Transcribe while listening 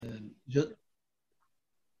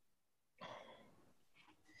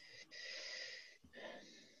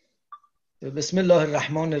بسم الله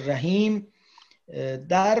الرحمن الرحیم.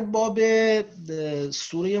 در باب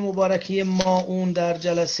سوره مبارکه ماعون در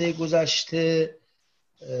جلسه گذشته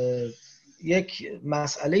یک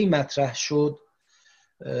مسئله مطرح شد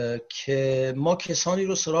که ما کسانی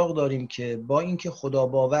رو سراغ داریم که با اینکه خدا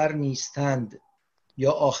باور نیستند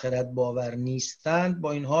یا آخرت باور نیستند،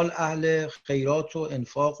 با این حال اهل خیرات و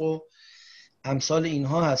انفاق و امثال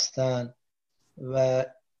اینها هستند و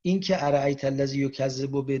اینکه ارأیت الذی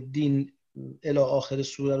یکذب بالدین الی آخر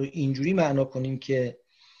سوره رو اینجوری معنا کنیم که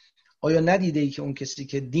آیا ندیده ای که اون کسی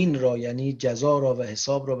که دین را، یعنی جزا را و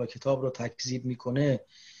حساب را و کتاب را تکذیب میکنه،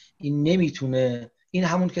 این نمیتونه، این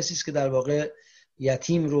همون کسی است که در واقع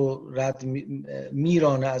یتیم رو رد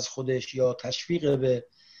میرانه از خودش یا تشویق به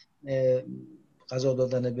قضا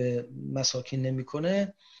دادن به مساکین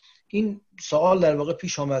نمیکنه. این سوال در واقع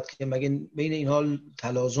پیش آمد که مگه بین این حال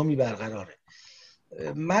تلازمی برقراره؟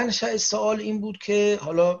 منشأ سوال این بود که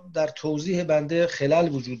حالا در توضیح بنده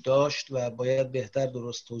خلل وجود داشت و باید بهتر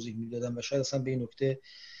درست توضیح میدادم و شاید اصلا به این نکته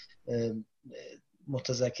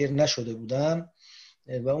متذکر نشده بودم،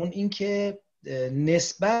 و اون این که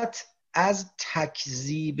نسبت از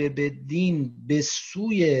تکذیب به دین به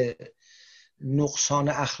سوی نقصان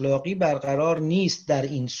اخلاقی برقرار نیست در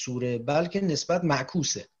این سوره، بلکه نسبت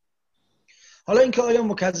معکوسه. حالا اینکه آیا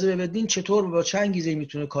مکذب به دین چطور با چه انگیزه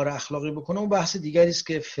میتونه کار اخلاقی بکنه، اون بحث دیگری است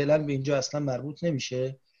که فعلا به اینجا اصلا مربوط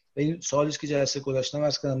نمیشه و این سوالی است که جلسه گذشته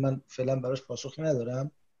عرض کردم من فعلا براش پاسخی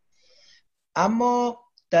ندارم. اما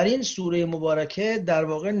در این سوره مبارکه در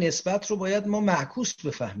واقع نسبت رو باید ما معکوس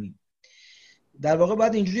بفهمیم. در واقع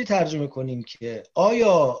باید اینجوری ترجمه کنیم که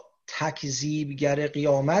آیا تکذیبگر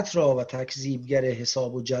قیامت را و تکذیبگر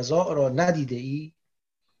حساب و جزا را ندیده ای؟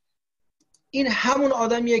 این همون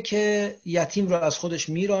آدمیه که یتیم را از خودش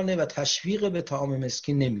میرانه و تشویق به طعام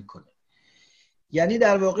مسکین نمیکنه. یعنی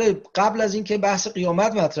در واقع قبل از اینکه بحث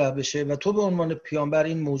قیامت مطرح بشه و تو به عنوان پیامبر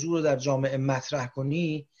این موضوع رو در جامعه مطرح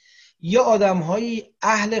کنی، یا آدم‌های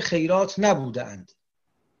اهل خیرات نبودند،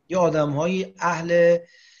 یا آدم‌های اهل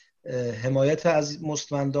حمایت از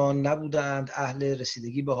مستمندان نبودند، اهل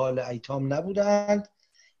رسیدگی به حال ایتام نبودند.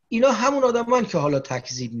 اینا همون آدمان که حالا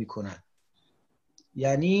تکذیب میکنن.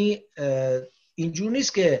 یعنی اینجور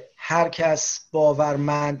نیست که هر کس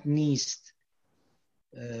باورمند نیست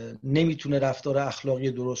نمیتونه رفتار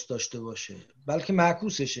اخلاقی درست داشته باشه، بلکه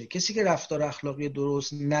معکوسشه. کسی که رفتار اخلاقی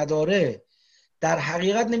درست نداره در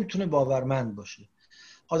حقیقت نمیتونه باورمند باشه.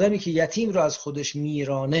 آدمی که یتیم رو از خودش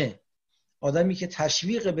میرانه، آدمی که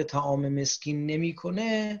تشویق به طعام مسکین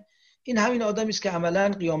نمیکنه، این همین آدمی است که عملاً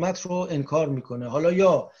قیامت رو انکار میکنه. حالا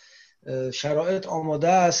یا شرایط آماده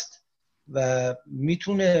است و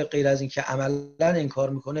میتونه غیر از این که عملاً انکار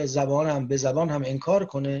میکنه به زبان هم انکار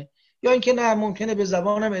کنه، یا اینکه نه، ممکنه به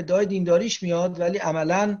زبان هم ادعای دینداریش میاد ولی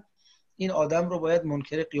عملاً این آدم رو باید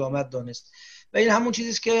منکر قیامت دانست. و این همون چیزی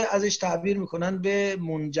است که ازش تعبیر میکنن به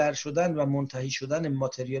منجر شدن و منتهی شدن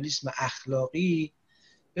ماتریالیسم اخلاقی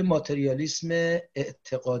به ماتریالیسم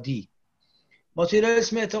اعتقادی.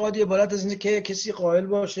 ماتریالیسم اعتقادی عبارت از اینه که کسی قائل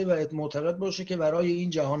باشه و معتقد باشه که برای این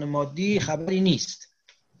جهان مادی خبری نیست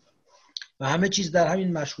و همه چیز در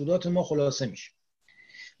همین مشهودات ما خلاصه میشه.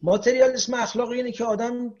 ماتریالیسم اخلاقی اینه که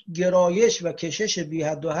آدم گرایش و کشش بی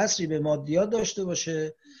حد و حصری به مادیات داشته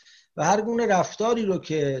باشه و هر گونه رفتاری رو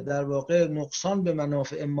که در واقع نقصان به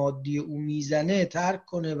منافع مادی او میزنه ترک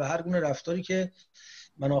کنه و هر گونه رفتاری که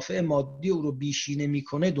منافع مادی او رو بیشینه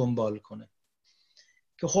میکنه دنبال کنه.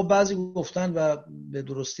 که خب بعضی گفتن و به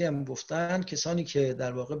درستی هم گفتن کسانی که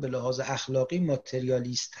در واقع به لحاظ اخلاقی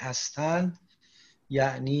ماتریالیست هستند،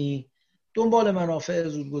 یعنی دنبال منافع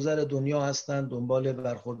زودگذر دنیا هستند، دنبال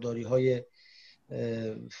برخورداری های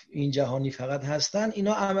این جهانی فقط هستند،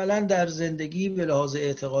 اینا عملا در زندگی به لحاظ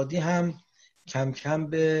اعتقادی هم کم کم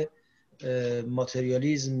به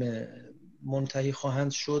ماتریالیسم منتهی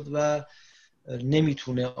خواهند شد و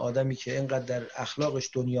نمیتونه آدمی که اینقدر در اخلاقش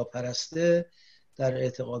دنیا پرسته در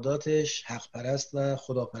اعتقاداتش حق پرست و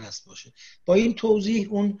خدا پرست باشه. با این توضیح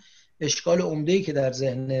اون اشکال عمده‌ای که در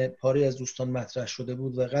ذهن پاری از دوستان مطرح شده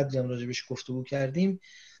بود و قبلی هم راجبش گفتگو کردیم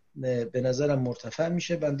به نظرم مرتفع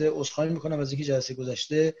میشه. بنده عذرخواهی میکنم از اینکه جلسه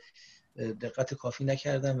گذشته دقت کافی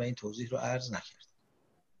نکردم و این توضیح رو عرض نکردم.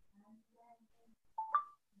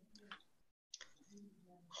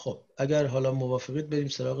 خب اگر حالا موافقید بریم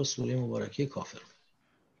سراغ سوره مبارکه کافرون.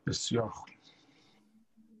 بسیار خوب.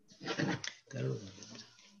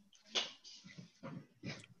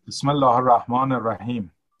 بسم الله الرحمن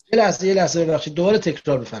الرحیم. یه لحظه ببخشید دوباره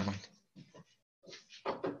تکرار بفرمایید.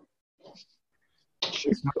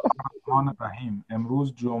 بسم الله الرحمن الرحیم.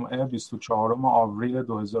 امروز جمعه 24 آوریل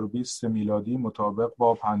 2020 میلادی مطابق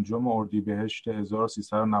با 5 اردیبهشت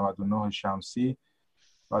 1399 شمسی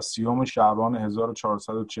و 30 شعبان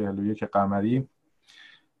 1441 قمری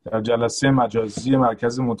در جلسه مجازی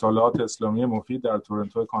مرکز مطالعات اسلامی مفید در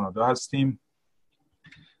تورنتو کانادا هستیم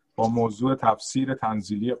با موضوع تفسیر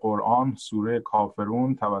تنزیلی قرآن سوره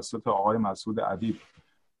کافرون توسط آقای مسعود ادیب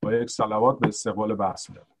با یک صلوات به استقبال بحث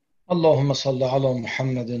می‌رویم. اللهم صل علی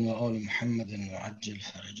محمد و آل محمد و عجل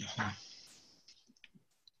فرجهم.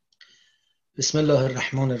 بسم الله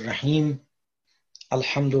الرحمن الرحیم.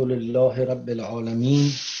 الحمد لله رب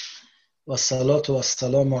العالمین و الصلاة و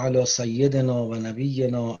السلام علی سیدنا و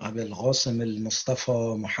نبینا ابی القاسم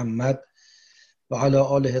المصطفى محمد و علی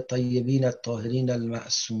آله الطیبین الطاهرین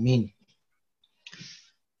المعصومین.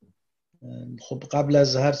 خب قبل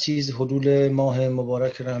از هر چیز حلول ماه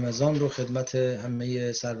مبارک رمضان رو خدمت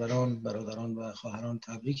همه سروران، برادران و خواهران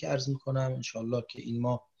تبریک عرض میکنم. انشاءالله که این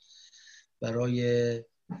ماه برای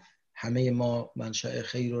همه ما منشأ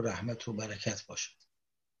خیر و رحمت و برکت باشد.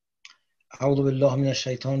 اعوذ بالله من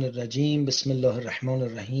الشیطان الرجیم. بسم الله الرحمن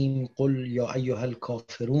الرحیم. قل یا ایها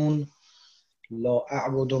الکافرون لا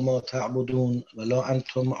اعبد ما تعبدون ولا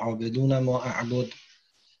انتم عابدون ما اعبد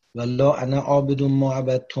ولا انا عابد ما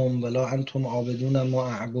عبدتم ولا انتم عابدون ما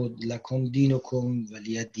اعبد لکم دینکم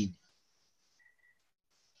ولی دین.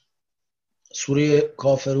 سوره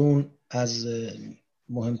کافرون از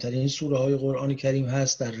مهمترین سوره های قرآن کریم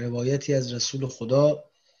هست. در روایتی از رسول خدا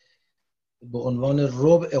به عنوان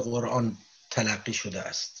ربع قرآن تلقی شده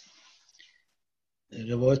است.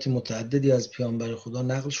 روایت متعددی از پیامبر خدا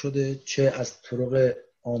نقل شده، چه از طرق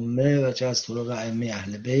عامه و چه از طرق ائمه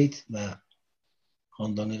اهل بیت و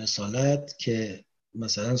خاندان رسالت که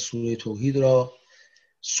مثلا سوره توحید را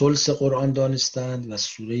ثلث قرآن دانستند و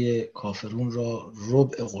سوره کافرون را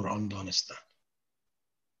ربع قرآن دانستند.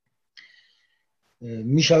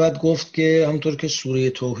 می شود گفت که همونطور که سوره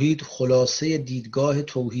توحید خلاصه دیدگاه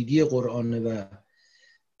توحیدی قرآن و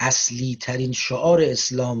اصلی ترین شعار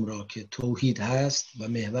اسلام را که توحید هست و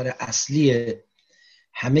محور اصلی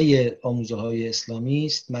همه آموزه های اسلامی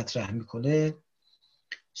است مطرح میکنه،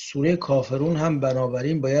 سوره کافرون هم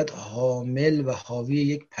بنابراین باید حامل و حاوی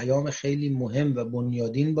یک پیام خیلی مهم و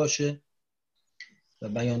بنیادین باشه و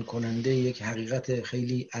بیان کننده یک حقیقت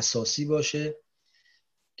خیلی اساسی باشه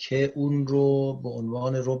که اون رو به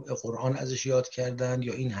عنوان ربع قرآن ازش یاد کردن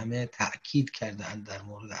یا این همه تأکید کردن در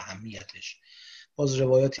مورد اهمیتش. باز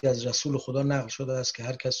روایاتی از رسول خدا نقل شده است که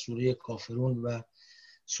هر کس سوره کافرون و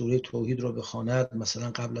سوره توحید رو بخواند،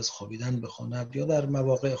 مثلا قبل از خوابیدن بخواند یا در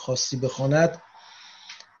مواقع خاصی بخواند،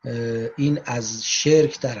 این از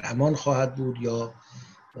شرک در امان خواهد بود یا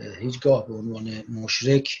هیچگاه به عنوان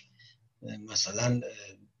مشرک مثلا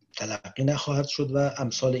تلقی نخواهد شد و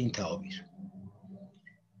امثال این تعابیر.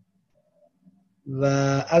 و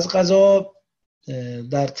از قضا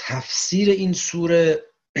در تفسیر این سوره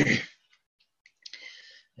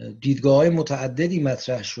دیدگاه‌های متعددی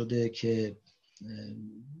مطرح شده که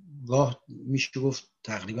گاه میشه گفت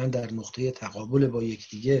تقریبا در نقطه تقابل با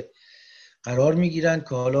یکدیگه قرار میگیرن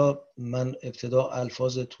که حالا من ابتدا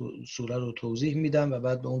الفاظ سوره رو توضیح میدم و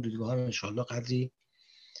بعد به اون دیدگاه هم انشاءالله قدری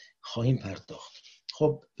خواهیم پرداخت.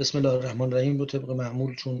 خب بسم الله الرحمن الرحیم رو طبق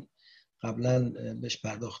معمول چون قبلا بهش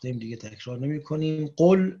پرداختیم دیگه تکرار نمی کنیم.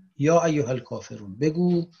 قل یا ایها الکافرون،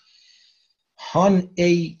 بگو هان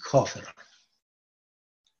ای کافران.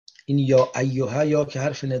 این یا ایها یا که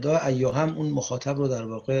حرف ندا، ایها هم اون مخاطب رو در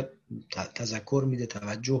واقع تذکر میده،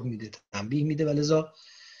 توجه میده، تنبیه میده و لذا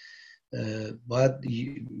باید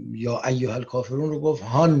یا ایها الکافرون رو گفت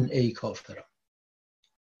هان ای کافران.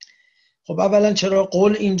 خب اولا چرا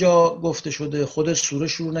قول اینجا گفته شده؟ خود سوره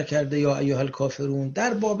شروع نکرده یا ایها الکافرون.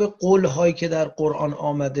 در باب قول هایی که در قرآن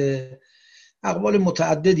آمده اقوال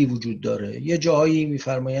متعددی وجود داره. یه جاهایی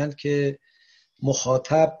میفرمایند که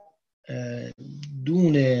مخاطب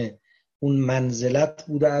دون اون منزلت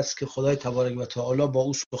بوده است که خدای تبارک و تعالی با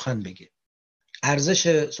او سخن بگه،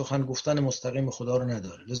 ارزش سخن گفتن مستقیم خدا رو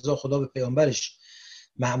نداره، لذا خدا به پیامبرش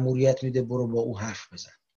مأموریت میده برو با او حرف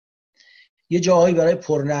بزن. یه جاهایی برای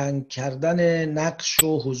پررنگ کردن نقش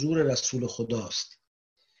و حضور رسول خداست.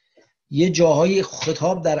 یه جاهایی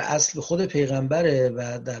خطاب در اصل خود پیغمبره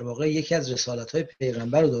و در واقع یکی از رسالت‌های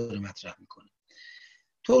پیغمبر رو داره مطرح میکنه.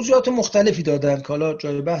 توضیحات مختلفی دادن که حالا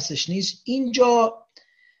جای بحثش نیست. اینجا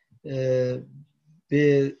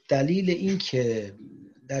به دلیل اینکه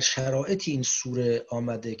در شرایطی این سوره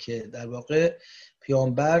آمده که در واقع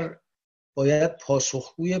پیامبر باید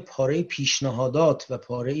پاسخگوی پاره پیشنهادات و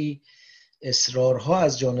پاره اصرارها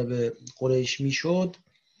از جانب قریش میشد،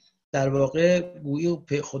 در واقع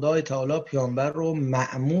گویی خدای تعالی پیامبر رو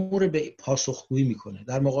مأمور به پاسخگویی میکنه.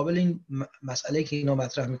 در مقابل این مسئله که اینا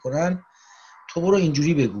مطرح میکنن تو برو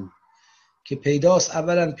اینجوری بگو که پیداست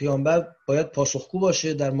اولا پیامبر باید پاسخگو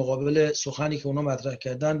باشه در مقابل سخنی که اونا مطرح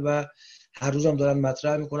کردن و هر روز هم دارن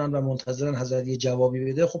مطرح میکنن و منتظرن حضرت یه جوابی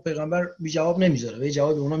بده. خب پیغمبر بی جواب نمیذاره و یه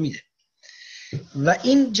جواب اونا میده و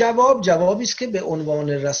این جوابی است که به عنوان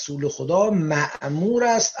رسول خدا مأمور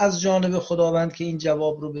است از جانب خداوند که این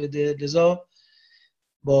جواب رو بده. لذا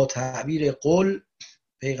با تعبیر قول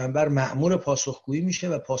پیغمبر مأمور پاسخگویی میشه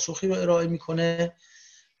و پاسخی رو ارائه میکنه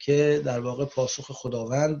که در واقع پاسخ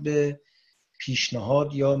خداوند به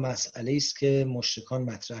پیشنهاد یا مسئله است که مشرکان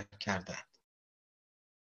مطرح کردند.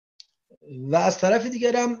 و از طرف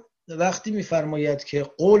دیگر هم وقتی میفرماید که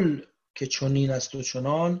قل که چنین است و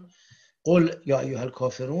چنان، قل یا ایها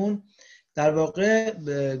الکافرون، در واقع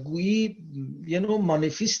گویی یه نوع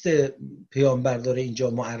مانیفیست پیامبر داره اینجا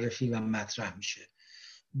معرفی و مطرح میشه.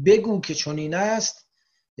 بگو که چنین است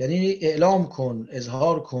یعنی اعلام کن،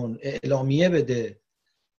 اظهار کن، اعلامیه بده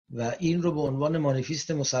و این رو به عنوان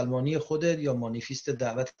مانیفیست مسلمانی خودت یا مانیفیست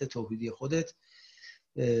دعوت توحیدی خودت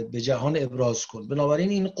به جهان ابراز کن. بنابراین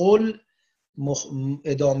این قول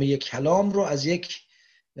ادامه کلام رو از یک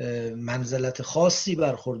منزلت خاصی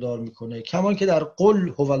برخوردار میکنه، کمان که در قل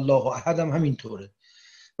هو الله احد هم همینطوره.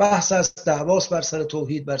 بحث است، دعواست بر سر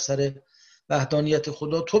توحید، بر سر وحدانیت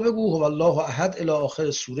خدا. تو بگو هو الله احد الی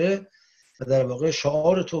آخر سوره و در واقع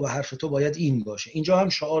شعار تو و حرف تو باید این باشه. اینجا هم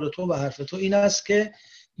شعار تو و حرف تو این است که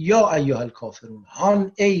یا ایها الکافرون،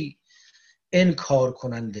 هان ای انکار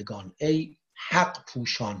کنندگان، ای حق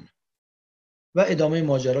پوشان، و ادامه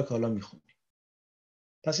ماجرا که حالا میخونیم.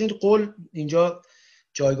 پس این قول اینجا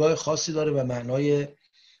جایگاه خاصی داره و معنای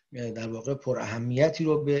در واقع پر اهمیتی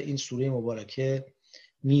رو به این سوره مبارکه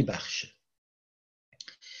میبخشه.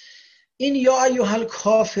 این یا ایها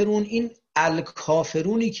الکافرون، این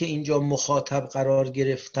الکافرونی که اینجا مخاطب قرار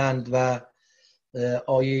گرفتند و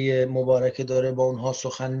آیه مبارکه داره با اونها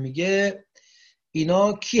سخن میگه،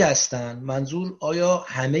 اینا کی هستن؟ منظور آیا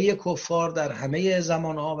همه کفار در همه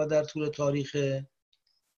زمانها و در طول تاریخ،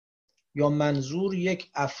 یا منظور یک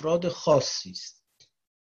افراد خاصی است؟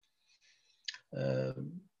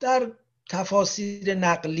 در تفاسیر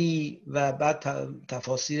نقلی و بعد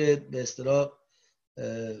تفاسیر به اصطلاح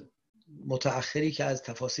متأخری که از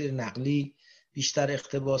تفاسیر نقلی بیشتر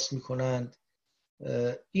اقتباس میکنند،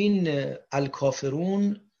 این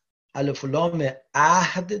الکافرون الف و لام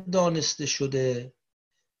عهد دانسته شده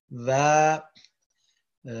و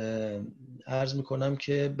عرض میکنم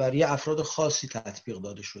که برای افراد خاصی تطبیق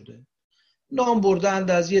داده شده. نام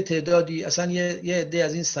بردند از یه تعدادی، اصلا یه عده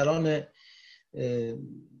از این سران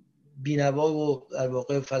بینوا و در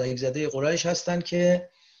واقع فلک زده قریش هستن که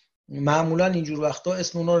معمولا اینجور وقتا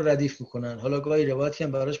اسم اونا رو ردیف میکنن. حالا گاهی روایتی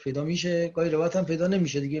هم براش پیدا میشه، گاهی روایت هم پیدا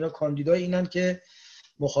نمیشه دیگه. اینا کاندیدای اینن که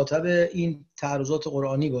مخاطب این تعرضات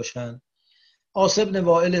قرآنی باشن. عاص بن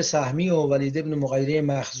وائل سهمی و ولید بن مغیره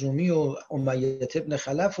مخزومی و امیه بن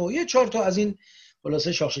خلف و یه 4 تا از این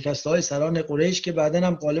خلاصه شاخ شکسته های سران قریش که بعدن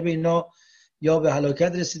هم غالب اینا یا به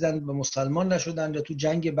هلاکت رسیدن و مسلمان نشدن یا تو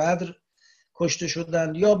جنگ بدر کشته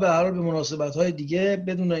شدن یا به هر حال به مناسبت‌های دیگه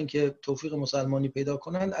بدون اینکه توفیق مسلمانی پیدا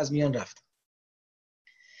کنن از میان رفتن.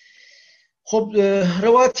 خب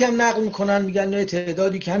روایتی هم نقل میکنن، میگن نه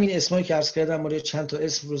تعدادی که همین اسمایی که عرض کردم مورد چند تا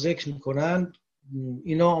اسم رو ذکر میکنن،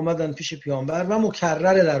 اینا آمدن پیش پیامبر و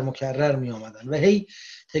مکرر در مکرر می آمدن و هی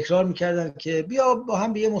تکرار میکردن که بیا با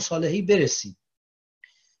هم به یه مصالحه‌ای برسیم.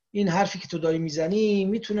 این حرفی که تو داری میزنی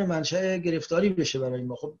میتونه منشأ گرفتاری بشه برای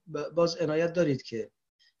ما. خب باز عنایت دارید که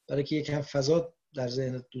برای که یکم فضا در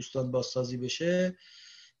ذهن دوستان بازسازی بشه،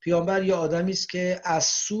 پیامبر یه آدمی است که از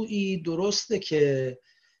سوی درسته که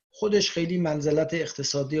خودش خیلی منزلت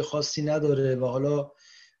اقتصادی خاصی نداره و حالا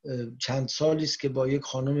چند سالی است که با یک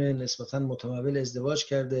خانم نسبتاً متمول ازدواج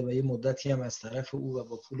کرده و یه مدتی هم از طرف او و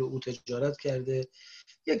با پول او تجارت کرده،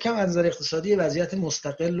 یک کم از نظر اقتصادی وضعیت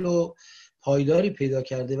مستقل و پایداری پیدا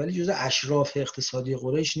کرده ولی جزء اشراف اقتصادی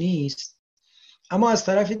قریش نیست. اما از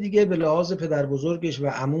طرف دیگه به لحاظ پدر بزرگش و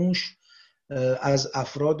عموش از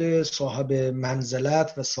افراد صاحب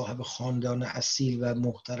منزلت و صاحب خاندان اصیل و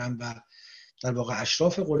محترم و در واقع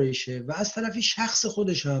اشراف قریشه و از طرفی شخص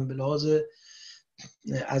خودش هم به لحاظ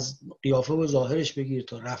از قیافه و ظاهرش بگیر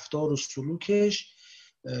تا رفتار و سلوکش،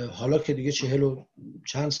 حالا که دیگه 40 و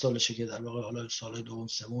چند سالشه که در واقع حالا سال دوم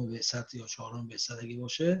سوم بعثت یا چهارم بعثت اگه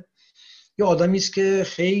باشه، یه آدمی است که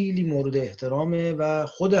خیلی مورد احترامه و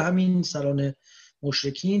خود همین سران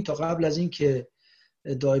مشرکین تا قبل از این که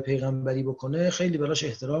ادعای پیغمبری بکنه خیلی براش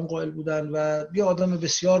احترام قائل بودن و یه آدم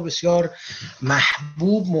بسیار بسیار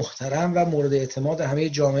محبوب، محترم و مورد اعتماد همه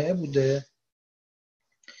جامعه بوده.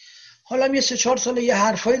 حالا یه 3-4 ساله یه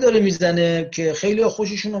حرفایی داره میزنه که خیلی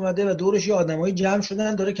خوششون اومده و دورش یه آدمایی جمع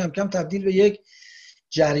شدن، داره کم کم تبدیل به یک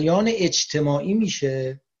جریان اجتماعی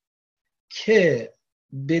میشه که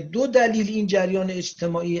به دو دلیل این جریان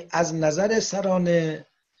اجتماعی از نظر سران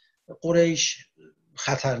قریش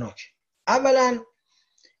خطرناک. اولا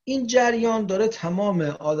این جریان داره تمام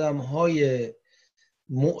آدمهای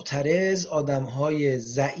معترض، آدمهای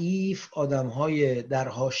ضعیف، آدمهای در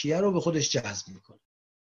حاشیه رو به خودش جذب میکنه.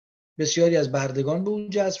 بسیاری از بردگان به اون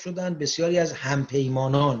جذب شدن، بسیاری از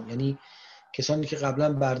همپیمانان، یعنی کسانی که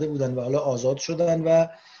قبلا برده بودن و حالا آزاد شدن و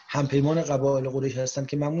همپیمان قبایل قریش هستن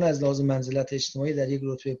که معمولا از لحاظ منزلت اجتماعی در یک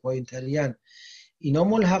رتبه پایین‌ترین، اینا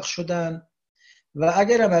ملحق شدن. و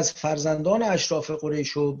اگر هم از فرزندان اشراف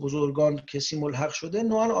قریش و بزرگان کسی ملحق شده،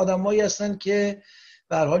 نوعا آدمایی هستن که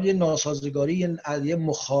به هر حال یه ناسازگاری، یه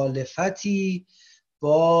مخالفتی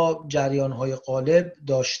با جریان‌های غالب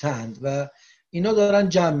داشتند و اینا دارن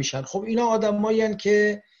جمع میشن. خب اینا آدمایی هستن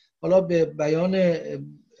که حالا به بیان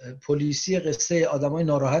پلیسی قصه آدمای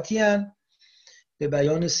ناراحتی هستن، به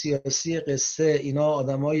بیان سیاسی قصه اینا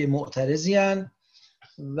آدمای معترضی هستن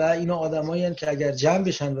و اینا آدمایی هستن که اگر جمع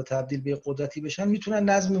بشن و تبدیل به قدرتی بشن میتونن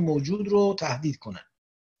نظم موجود رو تهدید کنن.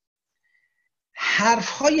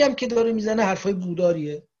 حرفهایی هم که داره میزنه حرفهای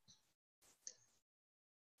بوداریه،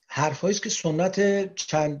 حرفهایی است که سنت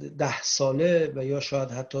چند ده ساله و یا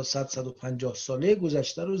شاید حتی 100-150 ساله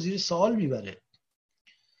گذشته رو زیر سوال میبره.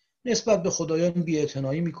 نسبت به خدایان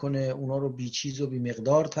بی‌اعتنایی میکنه، اونا رو بی چیز و بی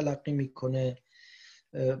مقدار تلقی میکنه،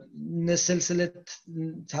 سلسله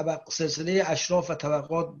اشراف و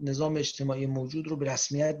طبقات نظام اجتماعی موجود رو به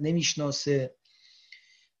رسمیت نمیشناسه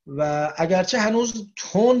و اگرچه هنوز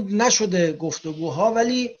تند نشده گفتگوها،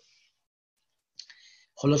 ولی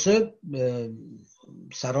خلاصه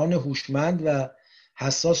سران هوشمند و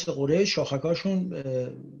حساس قریش شاخکاشون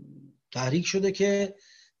تحریک شده که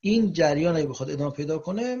این جریان اگه بخواد ادامه پیدا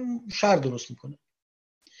کنه شر درست میکنه.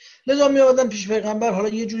 لذا می آمدن پیش پیغمبر حالا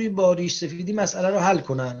یه جوری با ریش سفیدی مسئله رو حل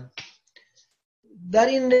کنن. در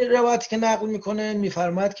این روایت که نقل میکنه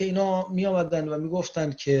میفرماد که اینا می آمدن و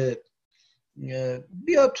میگفتن که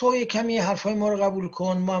بیا تو یه کمی حرفای ما رو قبول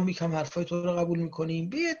کن، ما هم یکم حرفای تو رو قبول میکنیم،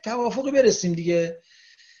 بیا توافقی برسیم دیگه.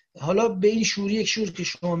 حالا به این شوری یک شور که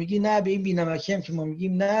شما میگی نه، به این بی‌نمکی هم که ما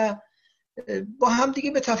میگیم نه، با هم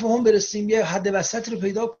دیگه به تفاهم برسیم، یه حد وسط رو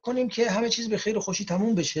پیدا کنیم که همه چیز به خیر و خوشی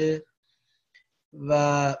تموم بشه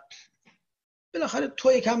و بالاخره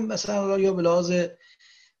تو یکم مثلا یا به لحاظ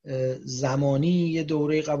زمانی یه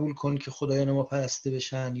دوره قبول کن که خدایان ما پرسته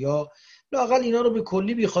بشن، یا لااقل اینا رو به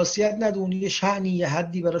کلی بی‌خاصیت ندونی، یه شأنی یه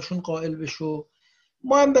حدی براشون قائل بشو.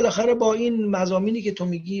 ما هم بالاخره با این مضامینی که تو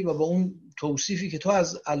میگی و با اون توصیفی که تو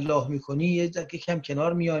از الله میکنی یه کم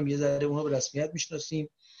کنار میایم، یه ذره اونو به رسمیت میشناسیم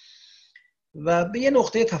و به یه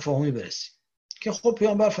نقطه تفاهمی برسیم. که خب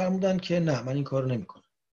پیامبر فرمودن که نه، من این کارو نمیکنم.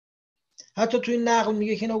 حتی تو این نقل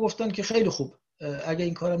میگه که اینا گفتن که خیلی خوب، اگه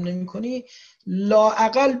این کارم نمیکنی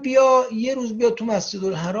لااقل بیا یه روز بیا تو مسجد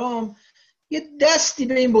الحرام یه دستی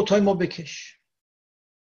به این بتای ما بکش،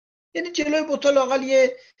 یعنی جلوی بتا لااقل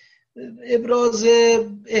یه ابراز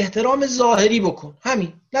احترام ظاهری بکن،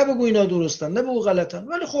 همین، نه بگو اینا درستن نه بگو غلطن،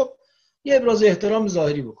 ولی خب یه ابراز احترام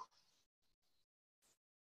ظاهری بکن.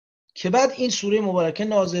 که بعد این سوره مبارکه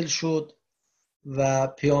نازل شد و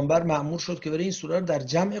پیامبر مأمور شد که برای این سوره رو در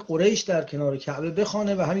جمع قریش در کنار کعبه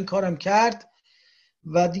بخونه و همین کارم کرد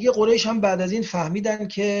و دیگه قریش هم بعد از این فهمیدن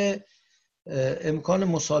که امکان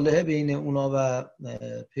مصالحه بین اونا و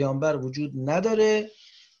پیامبر وجود نداره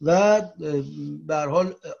و به هر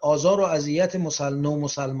حال آزار و اذیت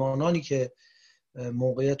مسلمانانی که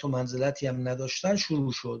موقعیت و منزلتی هم نداشتن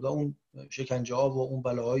شروع شد و اون شکنجه ها و اون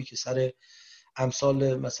بلاهایی که سر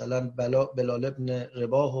امثال مثلا بلال ابن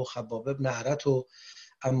رباح و خباب ابن عرط و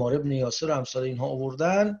عمار ابن یاسر و امثال اینها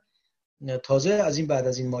آوردن، تازه از این بعد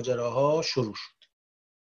از این ماجراها شروع شد.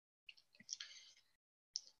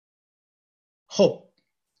 خب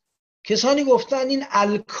کسانی گفتن این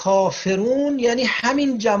الکافرون یعنی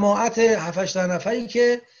همین جماعت 7-8 نفری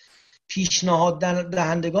که پیشنهاد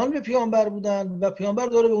دهندگان به پیامبر بودن و پیامبر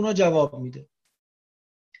داره به اونا جواب میده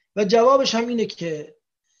و جوابش هم اینه که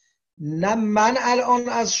نه من الان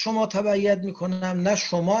از شما تبعیت میکنم، نه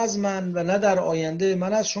شما از من، و نه در آینده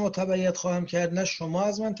من از شما تبعیت خواهم کرد، نه شما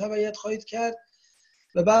از من تبعیت خواهید کرد.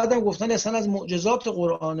 و بعدم گفتن اصلا از معجزات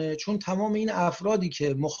قرآنه، چون تمام این افرادی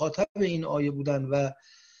که مخاطب این آیه بودن و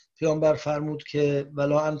پیامبر فرمود که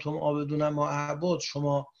ولا انتم عابدون ما اعبد،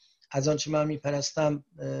 شما از آنچه من میپرستم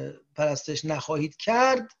پرستش نخواهید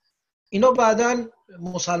کرد، اینا بعداً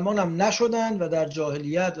مسلمان هم نشدن و در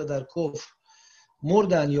جاهلیت و در کفر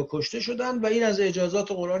مردن یا کشته شدن و این از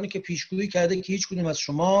اجازات قرآنی که پیشگویی کرده که هیچ کدوم از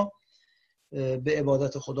شما به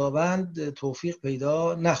عبادت خداوند توفیق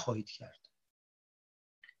پیدا نخواهید کرد.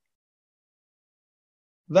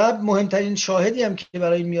 و مهمترین شاهدی هم که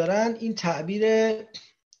برای میارن این تعبیر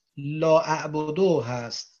لا اعبدو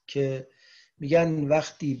هست که میگن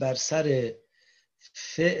وقتی بر سر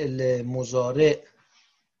فعل مضارع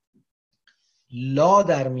لا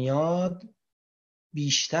در میاد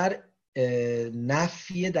بیشتر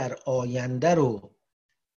نفی در آینده رو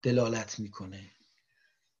دلالت میکنه،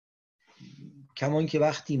 کما اینکه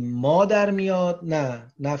وقتی ما در میاد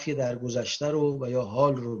نه، نفی در گذشته رو و یا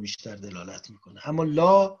حال رو بیشتر دلالت میکنه. اما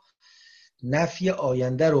لا نفی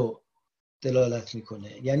آینده رو دلالت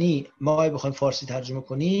میکنه. یعنی ما بخوایم فارسی ترجمه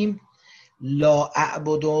کنیم لا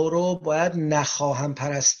اعبدو رو باید نخواهم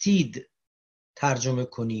پرستید ترجمه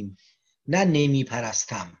کنیم، نه نمی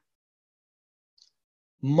پرستم.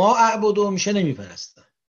 ما اعبدو میشه نمی پرستم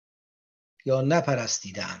یا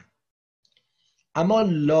نپرستیدم، اما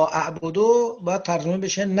لا اعبدو باید ترجمه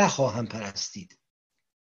بشه نخواهم پرستید.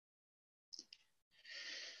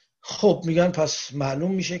 خب میگن پس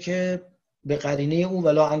معلوم میشه که به قرینه اون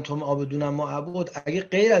ولا انتم عابدون ما اعبد، اگه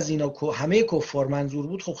غیر از اینا همه کفار منظور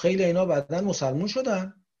بود، خب خیلی اینا بعداً مسلمون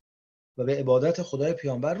شدن و به عبادت خدای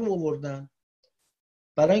پیامبر رو آوردن.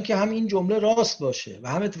 برای اینکه هم این جمله راست باشه و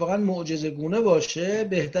هم اتفاقا معجزه گونه باشه،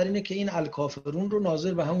 بهتر اینه که این الکافرون رو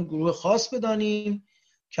ناظر به همون گروه خاص بدانیم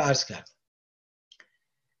که عرض کردم.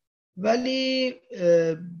 ولی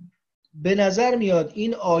به نظر میاد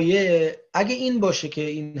این آیه اگه این باشه که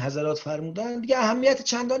این حضرات فرمودن، دیگه اهمیت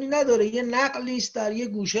چندانی نداره، یه نقلی است در یه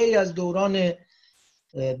گوشه ای از دوران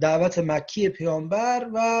دعوت مکی پیامبر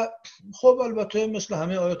و خب البته مثل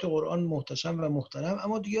همه آیات قرآن محتشم و محترم،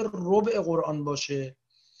 اما دیگه ربع قرآن باشه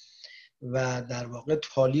و در واقع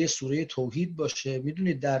تالی سوره توحید باشه.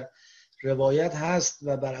 میدونید در روایت هست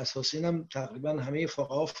و بر اساس اینم تقریبا همه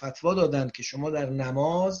فقها فتوا دادن که شما در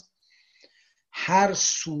نماز هر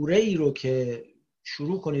سوره ای رو که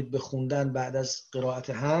شروع کنید به خوندن بعد از قرائت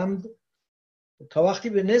حمد، تا وقتی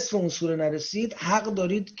به نصف اون سوره نرسید حق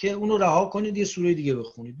دارید که اونو رها کنید یه سوره دیگه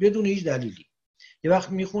بخونید بدون هیچ دلیلی. یه وقت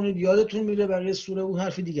میخونید یادتون میره بقیه سوره اون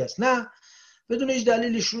حرف دیگه است، نه بدون هیچ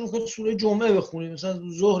دلیلی شروع کنید سوره جمعه بخونید، مثلا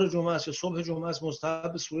ظهر جمعه است یا صبح جمعه است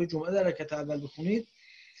مستحب سوره جمعه در رکعت اول بخونید،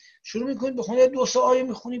 شروع میکنید بخونید 2-3 آیه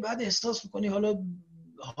میخونید، بعد احساس میکنی حالا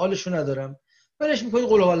حالشو ندارم، ولش میکنید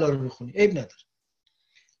قل هو الله رو میخونید، عیب نداره.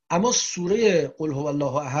 اما سوره قل هو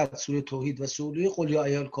الله احد، سوره توحید و سوره قل یا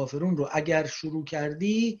ایها الکافرون رو اگر شروع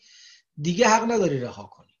کردی دیگه حق نداری رها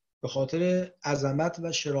کنی، به خاطر عظمت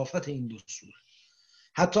و شرافت این دو سوره.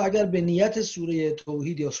 حتی اگر به نیت سوره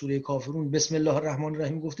توحید یا سوره کافرون بسم الله الرحمن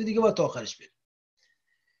الرحیم گفتی، دیگه باید تا آخرش بری.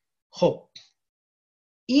 خب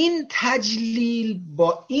این تجلیل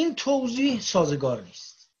با این توضیح سازگار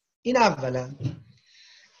نیست، این اولا.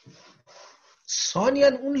 ثانیاً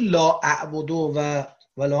اون لا اعبدو و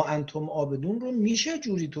ولا انتم عابدون رو میشه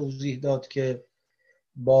جوری توضیح داد که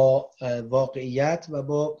با واقعیت و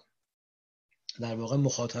با در واقع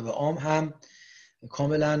مخاطب عام هم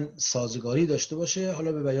کاملا سازگاری داشته باشه،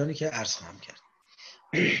 حالا به بیانی که عرض خواهم کرد.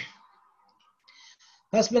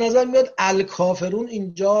 پس به نظر میاد الکافرون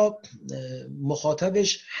اینجا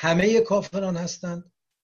مخاطبش همه کافران هستند،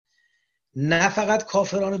 نه فقط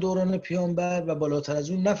کافران دوران پیامبر و بالاتر از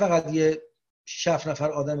اون نه فقط یه 6-7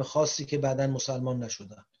 نفر آدم خاصی که بعداً مسلمان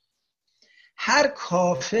نشدن. هر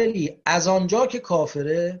کافری از آنجا که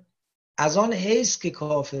کافره، از آن حیث که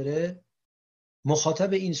کافره،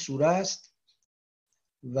 مخاطب این سوره است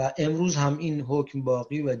و امروز هم این حکم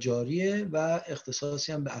باقی و جاریه و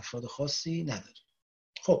اختصاصی هم به افراد خاصی نداره.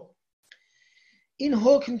 خب این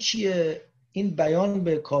حکم چیه؟ این بیان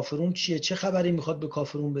به کافرون چیه؟ چه خبری میخواد به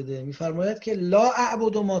کافرون بده؟ میفرماید که لا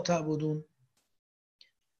اعبد ما تعبدون،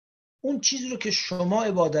 اون چیزی رو که شما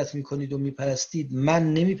عبادت میکنید و میپرستید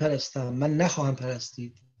من نمیپرستم، من نخواهم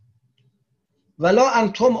پرستید. ولا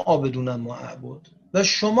انتم عابدون ما اعبد، و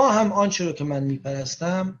شما هم آنچه رو که من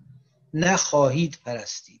میپرستم نخواهید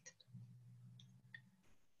پرستید.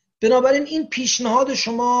 بنابراین این پیشنهاد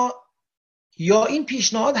شما یا این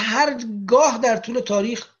پیشنهاد هرگاه در طول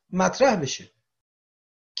تاریخ مطرح بشه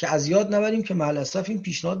که از یاد نبریم که مع این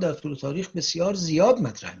پیشنهاد در طول تاریخ بسیار زیاد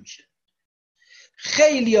مطرح میشه.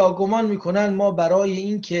 خیلی ها گمان میکنن ما برای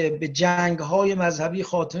این که به جنگ‌های مذهبی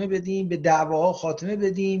خاتمه بدیم، به دعواها خاتمه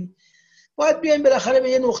بدیم، باید بیایم بالاخره به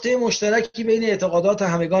یه نقطه مشترکی بین اعتقادات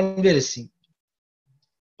همگان برسیم،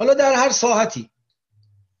 حالا در هر ساحتی.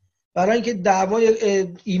 برای اینکه دعوای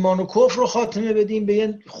ایمان و کفر رو خاتمه بدیم به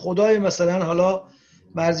یه خدای مثلا حالا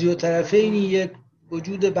مرزی و طرفینی، یک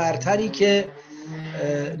وجود برتری که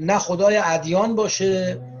نه خدای ادیان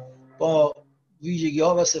باشه با ویژگی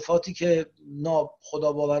ها و صفاتی که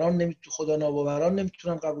خدا ناباوران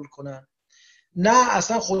نمیتونن قبول کنن، نه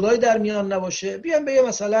اصلا خدای در میان نباشه، بیان به یه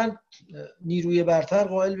مثلا نیروی برتر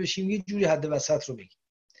قائل بشیم، یه جوری حد وسط رو بگیم.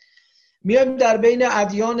 میایم در بین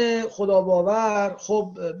ادیان خداباور،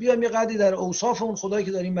 خب بیایم یه قدری در اوصاف اون خدایی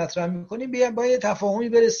که داریم مطرح میکنیم بیایم با یه تفاهمی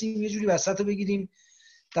برسیم، یه جوری وسط رو بگیریم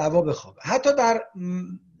دعوا بخوابه. حتی در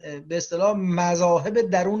به اصطلاح مذاهب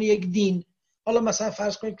درون یک دین، حالا مثلا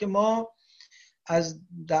فرض کنید که ما از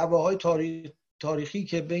دعواهای تاریخی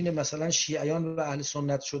که بین مثلا شیعیان و اهل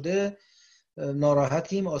سنت شده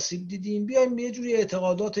ناراحتیم، آسیب دیدیم، بیایم یه جوری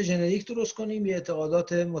اعتقادات ژنریک درست کنیم، یه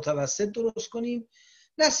اعتقادات متوسط درست کنیم،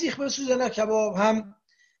 نه سیخ بسوزه نه کباب، هم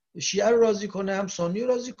شیعه رو راضی کنه هم سنی رو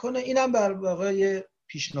راضی کنه. اینم بر واقع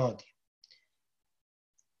پیشنهادی.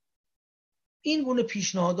 این گونه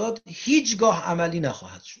پیشنهادات هیچگاه عملی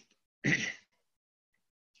نخواهد شد.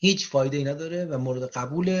 هیچ فایده ای نداره و مورد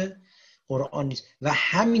قبول قرآن نیست و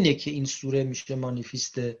همینه که این سوره میشه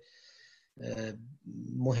مانیفست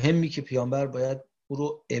مهمی که پیامبر باید او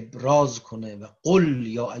رو ابراز کنه و قل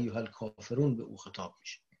یا ایها الکافرون به او خطاب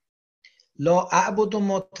میشه. لا اعبد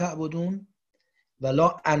ما تعبدون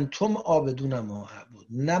ولا انتم عابدون ما اعبد.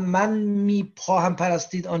 نه من میخواهم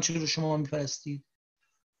پرستید آنچه رو شما میپرستید،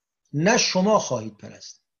 نه شما خواهید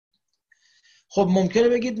پرستید. خب ممکنه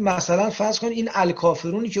بگید مثلا فرض کن این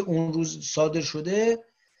الکافرونی که اون روز صادر شده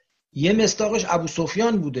یه مصداقش ابو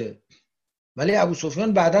سفیان بوده، ولی ابو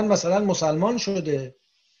سفیان بعداً مثلا مسلمان شده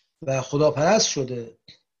و خداپرست شده.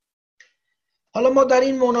 حالا ما در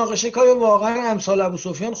این مناقشه که واقعا امثال ابو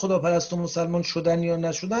سفیان خداپرست و مسلمان شدن یا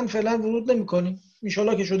نشدن فعلا ورود نمی‌کنیم. ان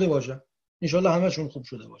شاءالله که شده باشن، ان شاءالله همشون خوب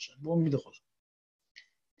شده باشن به امید خدا.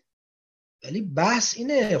 ولی بحث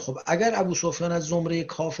اینه خب اگر ابو سفیان از زمره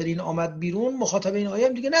کافرین آمد بیرون، مخاطب این آیه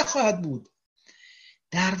هم دیگه نخواهد بود.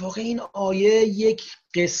 در واقع این آیه یک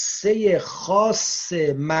قصه خاص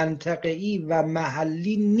منطقه‌ای و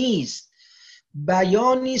محلی نیست،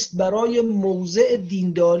 بیانی است برای موضع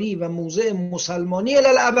دینداری و موضع مسلمانی الی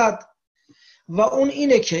الابد. و اون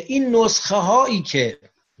اینه که این نسخه هایی که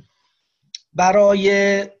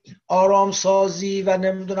برای آرامسازی و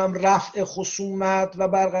نمیدونم رفع خصومت و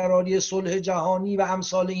برقراری صلح جهانی و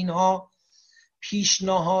امثال اینها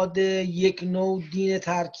پیشنهاد یک نوع دین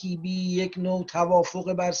ترکیبی، یک نوع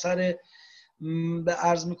توافق بر سر به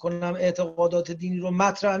عرض میکنم اعتقادات دینی رو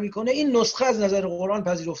مطرح میکنه، این نسخه از نظر قرآن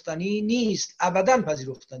پذیرفتنی نیست، ابداً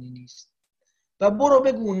پذیرفتنی نیست. و برو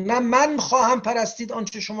بگو نه من خواهم پرستید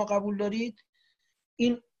آنچه شما قبول دارید.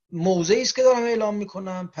 این موضعی است که دارم اعلام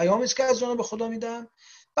میکنم، پیامی است که از جانب خدا میدم،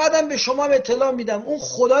 بعدم به شما اطلاع میدم اون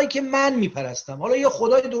خدایی که من میپرستم. حالا یه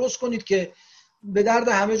خدای درست کنید که به درد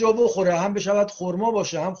همه جا بخوره، هم بشود خرما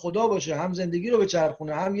باشه، هم خدا باشه، هم زندگی رو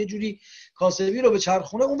بچرخونه، هم یه جوری کاسبی رو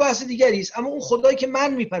بچرخونه، اون بحث دیگری است. اما اون خدایی که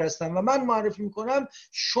من میپرستم و من معرفی میکنم،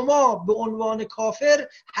 شما به عنوان کافر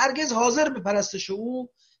هرگز حاضر به پرستش او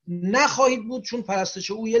نخواهید بود، چون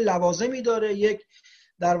پرستش او یه لوازمی داره، یک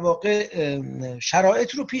در واقع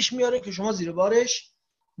شرایط رو پیش میاره که شما زیر بارش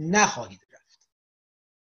نخواهید رفت.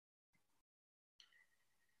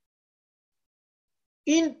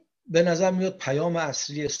 این به نظر میاد پیام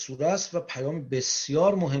اصلی سوره است و پیام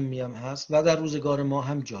بسیار مهمی هم هست و در روزگار ما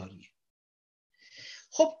هم جاریه.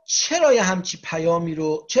 خب چرا یه همچی پیامی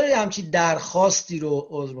رو، چرا یه همچی درخواستی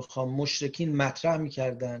رو مشرکین مطرح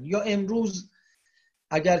میکردن، یا امروز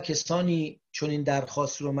اگر کسانی چون این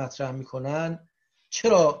درخواست رو مطرح میکنن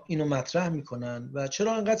چرا اینو مطرح میکنن و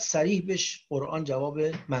چرا انقدر صریح بهش قرآن جواب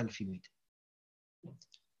منفی میده؟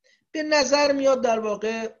 به نظر میاد در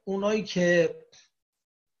واقع اونایی که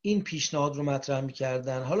این پیشنهاد رو مطرح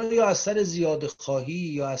میکردن، حالا یا از سر زیاده خواهی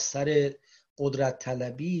یا از سر قدرت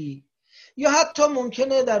طلبی یا حتی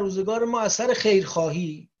ممکنه در روزگار ما از سر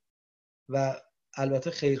خیرخواهی، و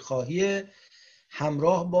البته خیرخواهی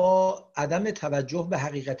همراه با عدم توجه به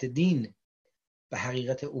حقیقت دین، به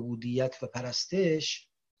حقیقت عبودیت و پرستش،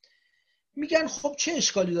 میگن خب چه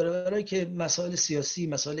اشکالی داره برای که مسائل سیاسی،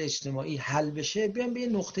 مسائل اجتماعی حل بشه، بیان به یه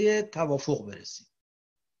نقطه توافق برسیم.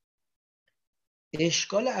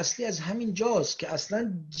 اشکال اصلی از همین جاست که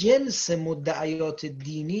اصلا جنس مدعیات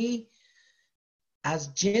دینی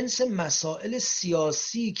از جنس مسائل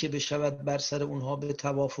سیاسی که بشود بر سر اونها به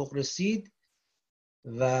توافق رسید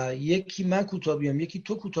و یکی من کوتاه بیام یکی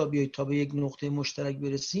تو کوتاه بیای تا به یک نقطه مشترک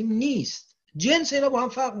برسیم نیست. جنس اینا با هم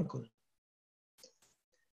فرق میکنه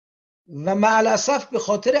و مع الاسف به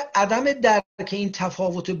خاطر عدم درک این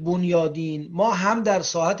تفاوت بنیادین ما هم در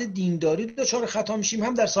ساحت دینداری دچار خطا میشیم،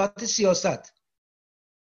 هم در ساحت سیاست.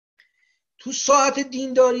 تو ساحت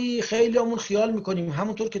دینداری خیلی همون خیال میکنیم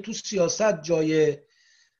همونطور که تو سیاست جای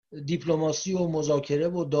دیپلماسی و مذاکره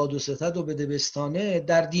و داد و ستد و بدبستانه،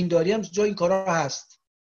 در دینداری هم جای این کارا هست.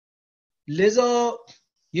 لذا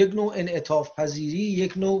یک نوع انعطاف پذیری،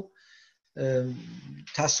 یک نوع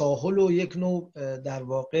تساهل و یک نوع در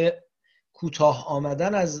واقع کوتاه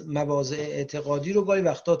آمدن از مواضع اعتقادی رو گاهی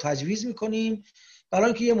وقتا تجویز میکنیم برای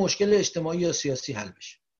اینکه یه مشکل اجتماعی یا سیاسی حل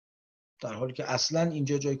بشه، در حالی که اصلا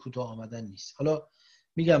اینجا جای کوتاه آمدن نیست. حالا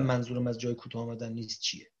میگم منظورم از جای کوتاه آمدن نیست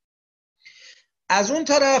چیه. از اون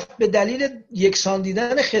طرف به دلیل یکسان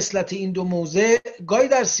دیدن خصلت این دو موضع گاهی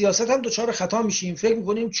در سیاست هم دچار خطا میشیم. فکر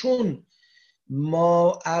میکنیم چون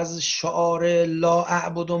ما از شعار لا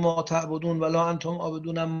اعبد ما تعبدون ولا انتم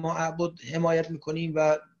عابدون ما اعبد حمایت میکنیم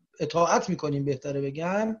و اطاعت میکنیم بهتره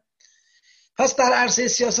بگم، پس در عرصه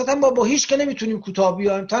سیاست هم با هیچ که نمیتونیم کوتاه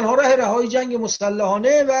بیایم. تنها راه رهایی جنگ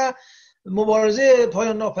مسلحانه و مبارزه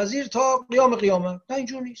پایان ناپذیر تا قیام قیامت. نه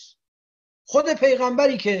اینجور نیست. خود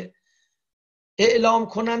پیغمبری که اعلام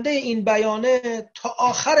کننده این بیانه تا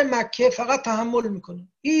آخر مکه فقط تحمل میکنه،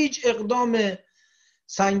 هیچ اقدام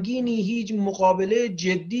سنگینی، هیچ مقابله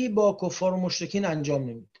جدی با کفار و مشرکین انجام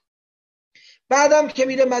نمیده. بعدم که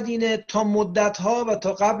میره مدینه تا مدتها و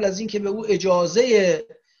تا قبل از این که به او اجازه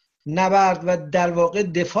نبرد و در واقع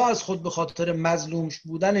دفاع از خود به خاطر مظلوم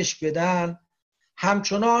بودنش بدن،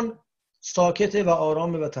 همچنان ساکته و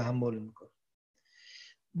آرامه و تحمل میکنه.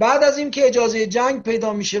 بعد از این که اجازه جنگ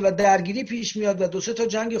پیدا میشه و درگیری پیش میاد و 2-3 تا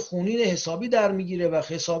جنگ خونین حسابی در میگیره و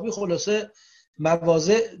حسابی خلاصه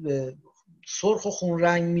مواضع سرخ و خون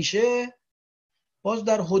رنگ میشه، باز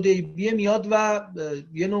در حدیبیه میاد و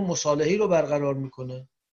یه نوع مصالحه‌ای رو برقرار میکنه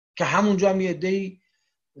که همونجا هم یه عده‌ای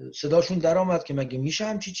صداشون در آمد که مگه میشه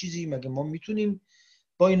همچی چیزی، مگه ما میتونیم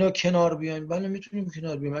با اینا کنار بیایم؟ بله میتونیم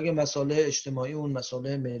کنار بیایم اگه مصالح اجتماعیمون،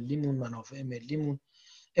 مصالح ملیمون، منافع ملیمون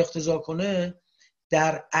اقتضا کنه.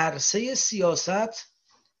 در عرصه سیاست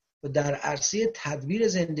و در عرصه تدبیر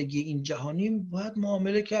زندگی این جهانی باید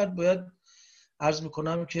معامله کرد، باید عرض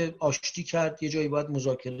میکنم که آشتی کرد، یه جایی باید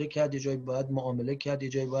مذاکره کرد، یه جایی باید معامله کرد، یه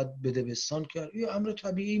جایی باید بدبستان کرد. یه امر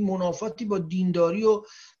طبیعی، منافاتی با دینداری و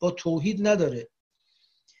با توحید نداره.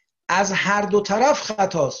 از هر دو طرف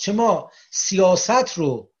خطاست. چه ما سیاست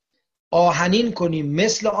رو آهنین کنیم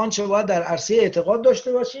مثل آنچه باید در عرصه اعتقاد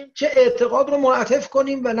داشته باشیم، چه اعتقاد رو منعطف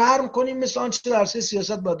کنیم و نرم کنیم مثل آنچه در عرصه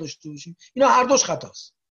سیاست باید داشته باشیم. اینا هر دوش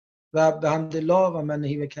خطاست و به حمدالله و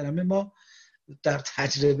منهی و کرمه ما در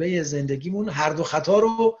تجربه زندگیمون هر دو خطا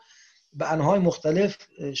رو به انواع مختلف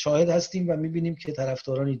شاهد هستیم و میبینیم که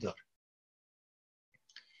طرفدارانی داره.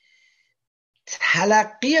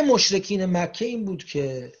 تلقی مشرکین مکه این بود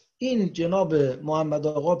که این جناب محمد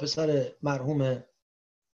آقا پسر مرحوم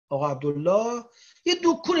آقا عبدالله یه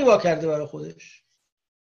دکونی وا کرده برای خودش.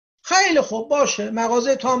 خیلی خوب باشه،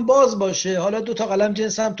 مغازه تو هم باز باشه، حالا 2 تا قلم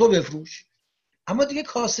جنس هم تو بفروش، اما دیگه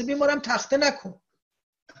کاسبی ما رو هم تخته نکن.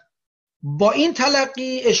 با این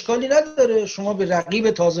تلقی اشکالی نداره شما به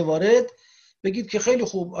رقیب تازه وارد بگید که خیلی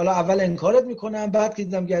خوب، حالا اول انکارت میکنم، بعد که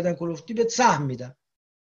دیدم گردن کلفتی بهت سهم میدم.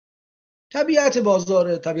 طبیعت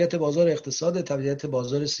بازار، طبیعت بازار اقتصاد، طبیعت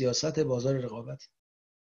بازار سیاست، بازار رقابت.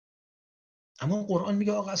 اما قرآن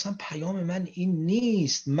میگه آقا اصلا پیام من این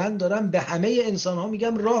نیست. من دارم به همه انسان ها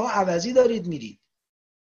میگم راه عوضی دارید میرید.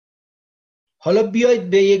 حالا بیایید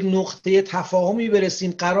به یک نقطه تفاهمی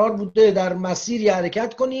برسیم، قرار بوده در مسیری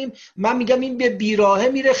حرکت کنیم، من میگم این به بیراهه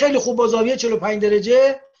میره، خیلی خوب با زاویه 45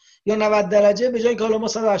 درجه یا 90 درجه، به جای که حالا ما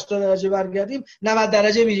 180 درجه برگردیم 90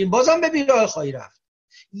 درجه میریم، بازم به بیراهه خواهی رفت.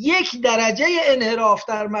 1 درجه انحراف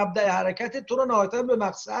در مبدأ حرکت تو رو نهایتا به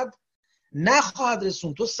مقصد نخواهد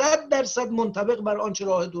رسون. تو 100% منطبق بر آنچه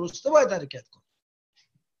راه درسته باید حرکت کن.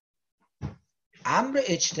 امر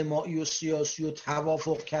اجتماعی و سیاسی و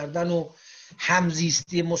توافق کردن و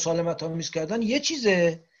همزیستی مسالمت آمیز کردن یه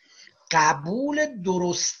چیزه، قبول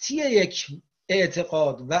درستی یک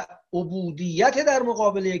اعتقاد و عبودیت در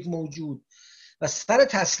مقابل یک موجود و سر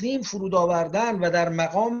تسلیم فرود آوردن و در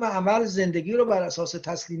مقام عمل زندگی رو بر اساس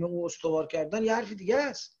تسلیم او استوار کردن یه حرف دیگه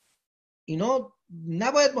است. اینا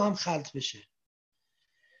نباید با هم خلط بشه.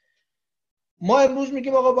 ما امروز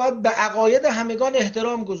میگیم آقا باید به عقاید همگان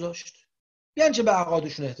احترام گذاشت. یعنی چه به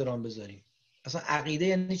عقایدشون احترام بذاریم؟ اصلا عقیده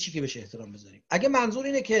یعنی چی که بهش احترام بذاریم؟ اگه منظور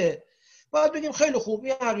اینه که باید بگیم خیلی خوب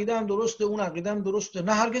این عقیده هم درسته، اون عقیده هم درسته،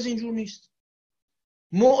 نه هرگز اینجور نیست.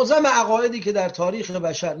 معظم عقایدی که در تاریخ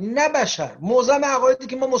بشر، نه بشر، معظم عقایدی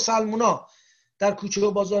که ما مسلمونا در کوچه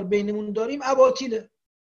و بازار بینمون داریم اباطیله.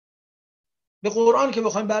 به قرآن که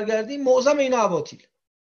بخوایم برگردیم معظم اینا اباطیله.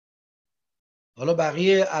 حالا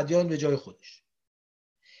بقیه ادیان به جای خودش.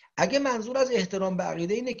 اگه منظور از احترام به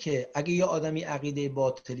عقیده اینه که اگه یه آدمی عقیده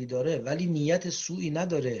باطلی داره ولی نیت سوئی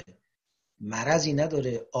نداره، مرضی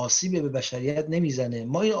نداره، آسیبی به بشریت نمیزنه،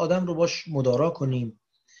 ما این آدم رو باش مدارا کنیم،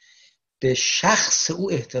 به شخص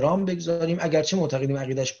او احترام بگذاریم، اگرچه معتقدیم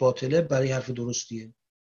عقیدش باطله، برای حرف درستیه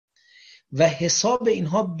و حساب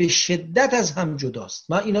اینها به شدت از هم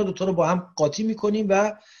جداست. ما اینا دوتا رو با هم قاطی میکنیم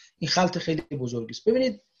و این خلط خیلی بزرگی است.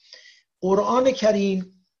 ببینید قرآن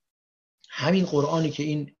کریم، همین قرآنی که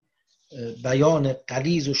این بیان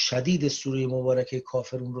غلیظ و شدید سوره مبارکه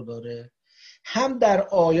کافرون رو داره، هم در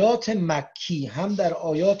آیات مکی هم در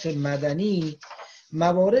آیات مدنی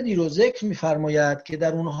مواردی رو ذکر می‌فرماید که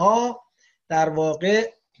در اونها در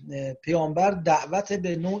واقع پیامبر دعوت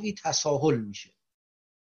به نوعی تساهل میشه.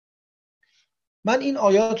 من این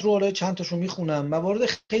آیات رو چند تاشو میخونم، موارد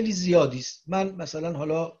خیلی زیادی است. من مثلا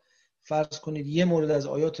حالا فرض کنید یه مورد از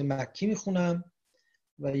آیات مکی میخونم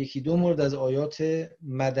و یکی دو مورد از آیات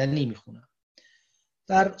مدنی میخونم.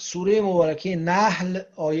 در سوره مبارکه نحل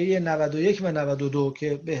آیه 91 و 92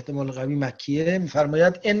 که به احتمال قوی مکیه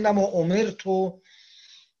میفرماید انما امرت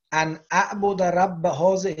ان اعبد رب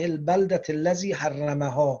هذه البلدة الذی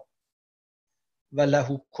حرمها و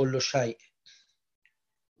له کل شیء.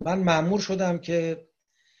 من مأمور شدم که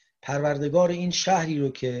پروردگار این شهری رو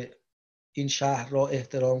که این شهر را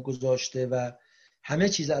احترام گذاشته و همه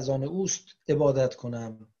چیز از آن اوست عبادت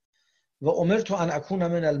کنم. و امرت ان اکون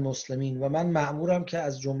من المسلمین، و من مأمورم که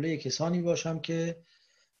از جمله کسانی باشم که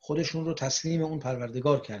خودشون رو تسلیم اون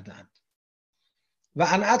پروردگار کردند. و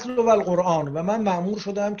ان اتلو القرآن، و من مأمور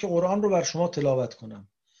شدم که قرآن رو بر شما تلاوت کنم.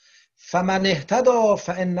 فمن اهتدی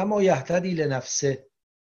فانما یهتدی لنفسه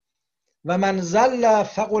و من ضل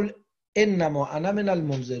فقل انما انا من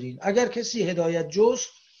المنذرین. اگر کسی هدایت جست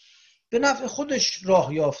به نفع خودش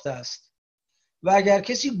راه یافته است و اگر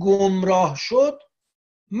کسی گمراه شد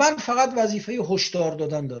من فقط وظیفه هشدار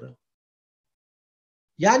دادن دارم.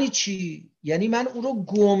 یعنی چی؟ یعنی من اون رو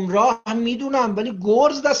گمراه میدونم ولی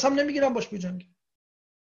گرز دستم نمیگیرم باش بجنگم.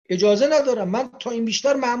 اجازه ندارم. من تا این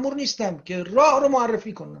بیشتر مأمور نیستم که راه رو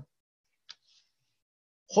معرفی کنم.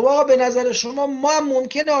 خب آقا به نظر شما ما هم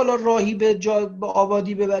ممکنه حالا راهی به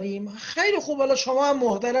آبادی ببریم؟ خیلی خوب، حالا شما هم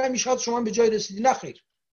محترمی، شاید شما هم به جای رسیدی. نه خیر،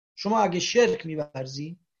 شما اگه شرک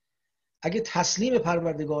می‌ورزی، اگه تسلیم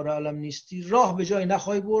پروردگار عالم نیستی، راه به جای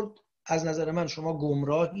نخواهی برد. از نظر من شما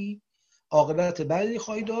گمراهی، عاقبت بدی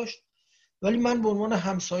خواهی داشت. ولی من به عنوان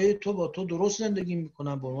همسایه تو با تو درست زندگی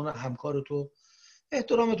میکنم، به عنوان همکار تو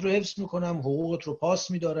احترامت رو حفظ میکنم، حقوقت رو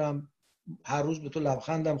پاس میدارم، هر روز به تو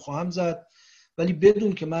لبخندم خواهم زد، ولی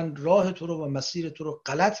بدون که من راه تو رو و مسیر تو رو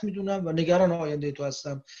غلط میدونم و نگران آینده تو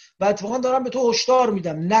هستم و اتفاقا دارم به تو هشدار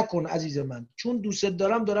میدم نکن عزیز من، چون دوست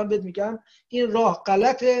دارم بهت میگم این راه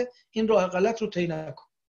غلطه، این راه غلط رو طی نکن.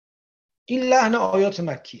 این لحن آیات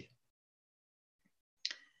مکیه.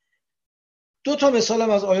 دو تا مثالم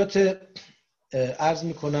از آیات عرض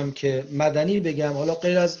میکنم که مدنی بگم، حالا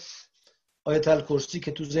غیر از آیت الکرسی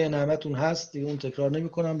که تو ذهن همتون هست دیگه اون تکرار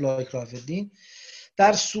نمیکنم، لا اکراه فی الدین.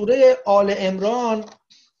 در سوره آل عمران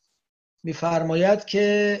میفرماید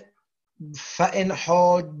که فَإِنْ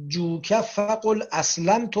حَاجُّوكَ فَقُلْ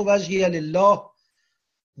أَسْلَمْتُ وَجْهِیَ لِلَّهِ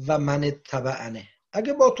و من اتبعنی.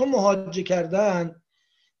 اگه با تو محاجه کردن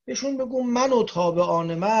بهشون بگو من و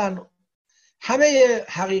تابعان من همه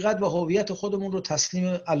حقیقت و هویت خودمون رو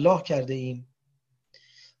تسلیم الله کرده ایم.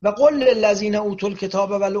 و قل للذین اوتوا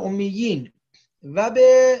الکتاب والامیین، و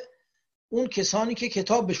به اون کسانی که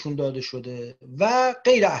کتاب بهشون داده شده و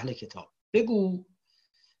غیر اهل کتاب بگو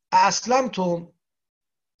اسلمتم،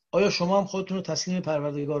 آیا شما هم خودتون رو تسلیم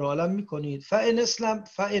پروردگار عالم میکنید؟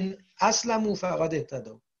 فإن اسلموا فقد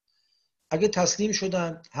اهتدوا، اگه تسلیم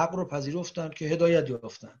شدن حق رو پذیرفتن که هدایت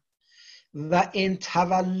یافتن. و ان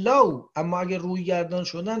تولوا، اما اگه روی گردان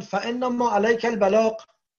شدن فانما علیک البلاغ،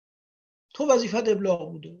 تو وظیفت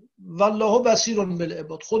ابلاغ بوده. والله بصیر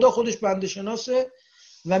بالعباد، خدا خودش بنده شناسه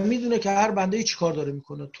و میدونه که هر بنده چی کار داره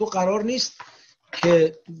میکنه. تو قرار نیست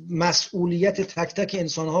که مسئولیت تک تک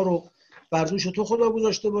انسانها رو بر دوش تو خدا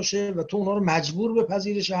گذاشته باشه و تو اونها رو مجبور به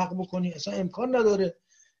پذیرش حق بکنی. اصلا امکان نداره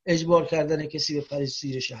اجبار کردن کسی به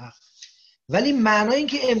پذیرش حق. ولی معنای این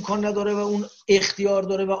که امکان نداره و اون اختیار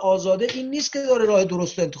داره و آزاده این نیست که داره راه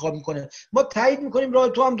درست رو انتخاب میکنه. ما تایید میکنیم راه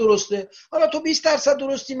تو هم درسته، حالا تو 20%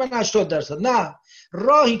 درستی من 80%. نه،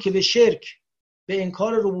 راهی که به شرک، به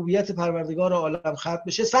انکار ربوبیت پروردگار عالم ختم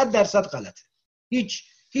بشه 100% غلطه. هیچ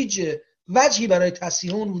وجهی برای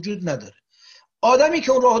تصحیح اون وجود نداره. آدمی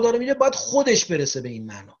که اون راه داره میره باید خودش برسه به این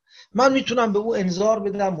معنا. من میتونم به او انذار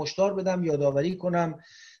بدم، هشدار بدم، یادآوری کنم،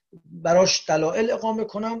 براش دلایل اقامه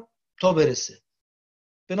کنم تا برسه.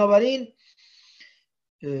 بنابراین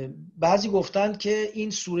بعضی گفتند که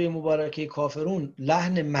این سوره مبارکه کافرون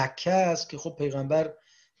لحن مکه است که خب پیغمبر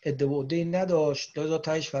ادعا و عده‌ای نداشت، لذا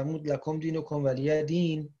تهش فرمود لکم دینکم ولی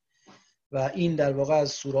دین، و این در واقع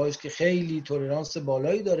از سوره‌ای است که خیلی تولرانس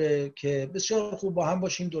بالایی داره که بسیار خوب با هم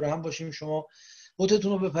باشیم، دور هم باشیم، شما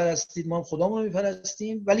بتتون رو بپرستید، ما هم خدامون رو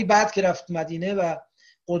میپرستیم. ولی بعد که رفت مدینه و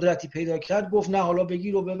قدرتی پیدا کرد گفت نه، حالا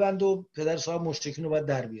بگیر و ببند و پدر صاحب مشرکین رو باید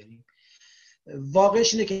در بیاریم.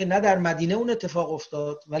 واقعش اینه که نه در مدینه اون اتفاق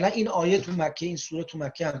افتاد و نه این آیه تو مکه، این سوره تو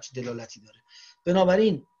مکه همچین دلالتی داره.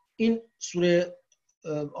 بنابراین این سوره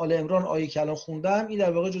آل عمران آیه که الان خوندم این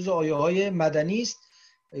در واقع جزء آیه‌های مدنی است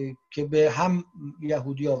که به هم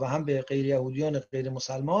یهودی‌ها و هم به غیر یهودیان غیر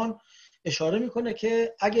مسلمان اشاره میکنه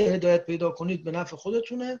که اگه هدایت پیدا کنید به نفع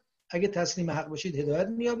خودتونه، اگه تسلیم حق بشید هدایت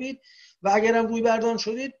میابید و اگرم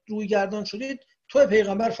روی گردان شدید تو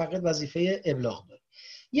پیغمبر فقط وظیفه ابلاغ داره.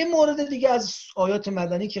 یه مورد دیگه از آیات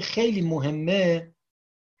مدنی که خیلی مهمه،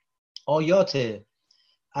 آیات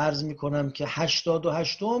عرض میکنم که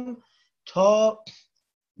 88 تا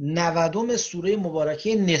 90 سوره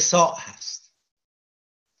مبارکه نساء هست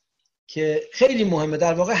که خیلی مهمه،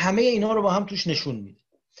 در واقع همه اینا رو با هم توش نشون میده.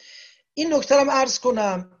 این نکته هم عرض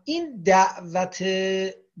کنم، این دعوت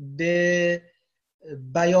به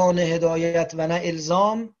بیان هدایت و نه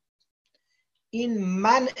الزام، این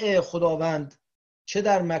منع خداوند چه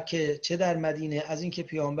در مکه چه در مدینه از اینکه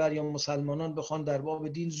پیامبر یا مسلمانان بخوان در باب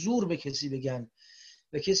دین زور به کسی بگن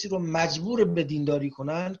و کسی رو مجبور به دینداری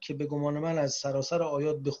کنن که به گمان من از سراسر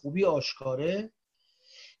آیات به خوبی آشکاره،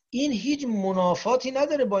 این هیچ منافاتی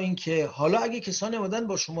نداره با اینکه حالا اگه کسانی اومدن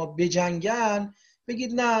با شما بجنگن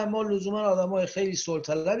بگید نه ما لزوما آدمای خیلی صلح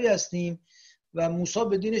طلبی هستیم و موسی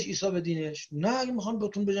به دینش عیسی به دینش. نه، اگه میخوان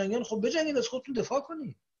باتون بجنگن خب بجنگید، از خودتون دفاع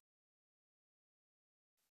کنید.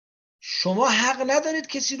 شما حق ندارید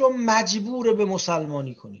کسی رو مجبور به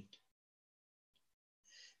مسلمانی کنید.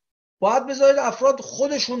 باید بذارید افراد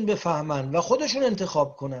خودشون بفهمن و خودشون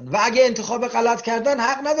انتخاب کنن و اگه انتخاب غلط کردن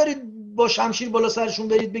حق ندارید با شمشیر بالا سرشون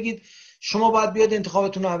برید بگید شما باید بیاد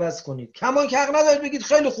انتخابتون رو عوض کنید. کما که حق ندارید بگید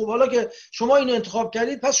خیلی خوب حالا که شما اینو انتخاب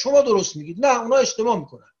کردید پس شما درست میگید. نه، اونا اشتباه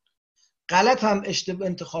میکنن، غلط هم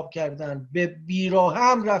انتخاب کردن، به بیراه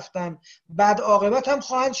هم رفتن، بد عاقبت هم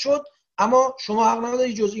خواهند شد، اما شما حق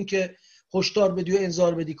ندارید جز این که هشدار بدی و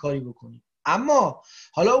انذار بدی کاری بکنید. اما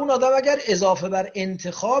حالا اون آدم اگر اضافه بر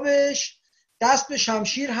انتخابش دست به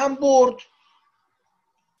شمشیر هم برد،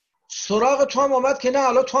 سراغ تو هم آمد که نه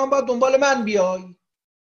حالا تو هم باید دنبال من بیای،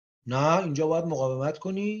 نه، اینجا باید مقاومت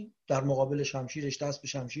کنی، در مقابل شمشیرش دست به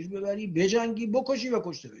شمشیر ببری، بجنگی، بکشی و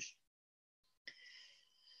کشته بشی.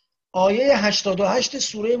 آیه 88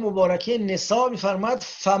 سوره مبارکه نساء می‌فرماید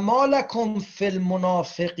فما لکم فی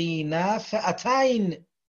المنافقین فئتین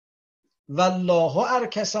والله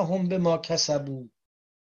ارکسهم بما کسبوا.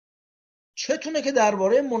 چتونه که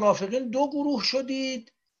درباره منافقین دو گروه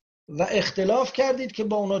شدید و اختلاف کردید که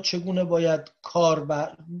با اونا چگونه باید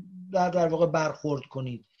در واقع برخورد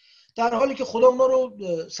کنید، در حالی که خدا اونا رو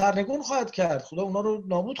سرنگون خواهد کرد، خدا اونا رو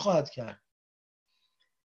نابود خواهد کرد.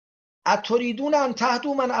 اتریدون ان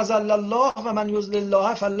تهدوا من اضل الله و من یضلل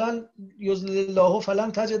الله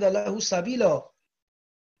فلن تجد له سبیلا.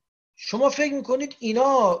 شما فکر میکنید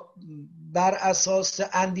اینا بر اساس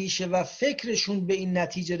اندیشه و فکرشون به این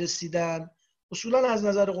نتیجه رسیدن؟ اصولا از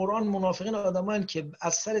نظر قرآن منافقین آدمان که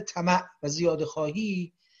از سر طمع و زیاده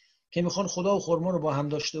خواهی که میخوان خدا و خرما رو با هم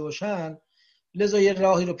داشته باشن، لذا یه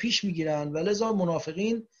راهی رو پیش میگیرن و لذا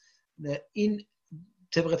منافقین این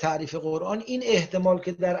طبق تعریف قرآن این احتمال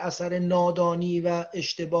که در اثر نادانی و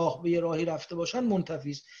اشتباه به یه راهی رفته باشن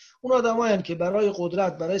منتفی است. اون آدمایان که برای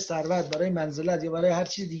قدرت، برای ثروت، برای منزلت یا برای هر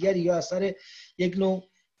چیز دیگری یا اثر یک نوع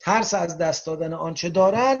ترس از دست دادن آنچه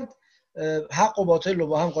دارند حق و باطل رو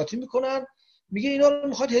با هم قاطی میکنن. میگه اینا رو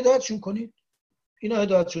میخواد هدایتشون کنید، اینا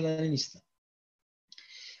هدایت شدنی نیستن.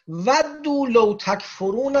 ودوا لو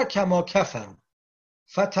تکفرون کما کفروا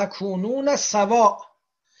فتکونون سواء.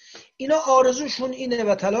 اینا آرزوشون اینه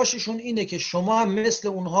و تلاششون اینه که شما هم مثل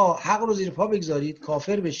اونها حق رو زیر پا بگذارید،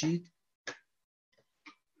 کافر بشید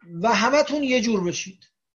و همتون یه جور بشید.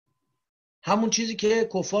 همون چیزی که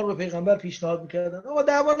کفار به پیغمبر پیشنهاد میکردن، آقا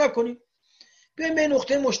دعوا نکنیم، بیایم به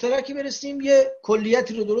نقطه مشترکی برسیم، یه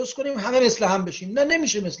کلیتی رو درست کنیم، همه مثل هم بشیم. نه،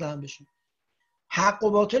 نمیشه مثل هم بشیم. حق و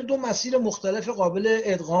باطل دو مسیر مختلف قابل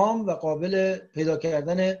ادغام و قابل پیدا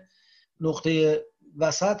کردن نقطه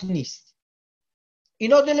وسط نیست.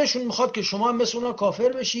 اینا دلشون میخواد که شما هم مثل اونا کافر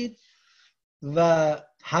بشید و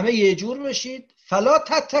همه یه جور بشید. فلا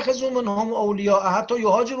تتخذوا منهم اولیاء حتی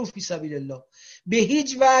یهاجروا فی سبیل الله. به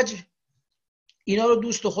هیچ وجه اینا رو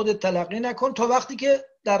دوست خودت تلقی نکن تا وقتی که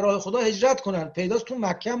در راه خدا هجرت کنن. پیداست تو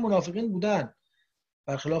مکه منافقین بودن،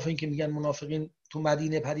 برخلاف اینکه میگن منافقین تو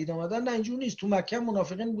مدینه پدید آمدن، نه اینجور نیست، تو مکه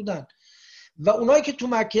منافقین بودن و اونایی که تو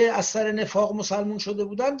مکه از سر نفاق مسلمان شده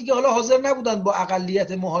بودن دیگه حالا حاضر نبودن با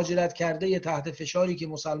اقلیت مهاجرت کرده یا تحت فشاری که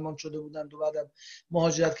مسلمان شده بودن و بعد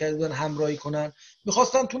مهاجرت کرده بودن همراهی کنن.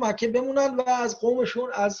 میخواستن تو مکه بمونن و از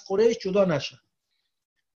قومشون از قریش جدا نشن.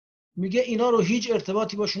 میگه اینا رو هیچ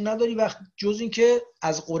ارتباطی باشون نداری وقت جز این که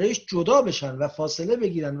از قریش جدا بشن و فاصله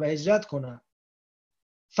بگیرن و هجرت کنن.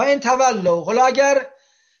 فإن تولوا، حالا اگر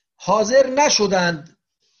حاضر نشدند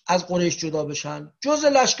از قریش جدا بشن، جز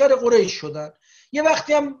لشکر قریش شدن، یه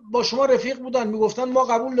وقتی هم با شما رفیق بودن میگفتن ما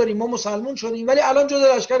قبول داریم ما مسلمون شدیم، ولی الان جز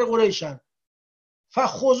لشکر قریشن،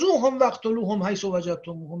 فخذوهم واقتلوهم حیث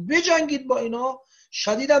وجدتموهم، بجنگید با اینا،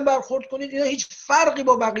 شدیداً برخورد کنید، اینا هیچ فرقی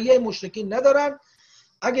با بقیه مشرکین ندارن،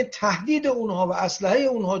 اگه تهدید اونها و اسلحه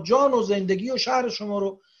اونها جان و زندگی و شهر شما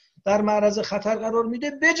رو در معرض خطر قرار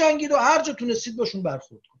میده، بجنگید و هر جا تونستید باشون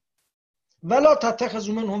برخورد کنید. ولا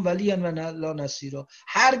تتخذوا منهم ولیا و لا نصیرا،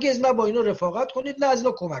 هرگز نه با اینا رفاقت کنید نه از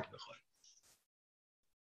اینا کمک بخواید.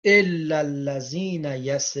 الا الذين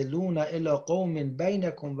يصلون الى قوم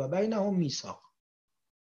بينكم و بينهم میثاق.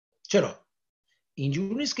 چرا؟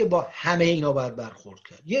 اینجوری نیست که با همه اینا باید برخورد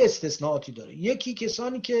کرد، یه استثناءاتی داره. یکی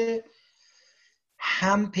کسانی که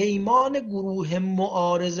همپیمان گروه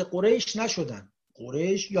معارض قریش نشدن،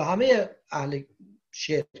 قریش یا همه اهل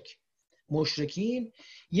شرک مشرکین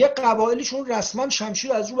یه قبایلشون رسما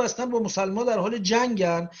شمشیر از رو بستن با مسلمان در حال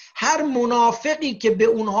جنگن، هر منافقی که به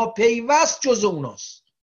اونها پیوست جز اوناست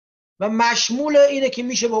و مشمول اینه که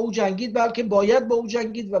میشه با او جنگید، بلکه باید با او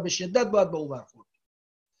جنگید و به شدت باید با او برخورد.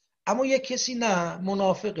 اما یک کسی نه،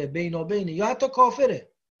 منافقه بینابینه یا حتی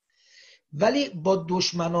کافره، ولی با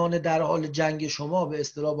دشمنان در حال جنگ شما، به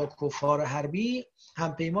اصطلاح با کفار حربی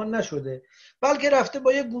همپیمان نشده، بلکه رفته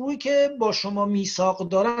با یک گروهی که با شما میثاق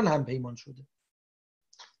دارن همپیمان شده،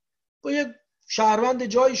 با یک شهروند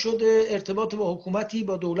جایی شده، ارتباط با حکومتی،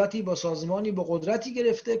 با دولتی، با سازمانی، با قدرتی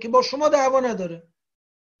گرفته که با شما دعوا نداره.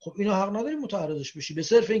 خب اینو حق نداری متعرضش بشی، به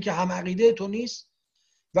صرف اینکه هم عقیده تو نیست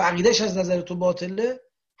و عقیدهش از نظر تو باطله،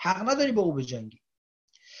 حق نداری با او بجنگی.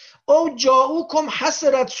 او جاءوکم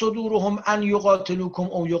حسرت صدورهم ان یقاتلوکم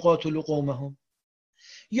او یقاتلوا قومهم،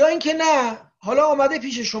 یا اینکه نه، حالا آمده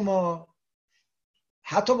پیش شما،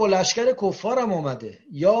 حتی با لشکر کفار هم آمده،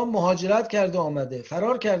 یا مهاجرت کرده آمده،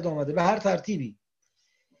 فرار کرده آمده، به هر ترتیبی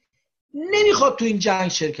نمیخواد تو این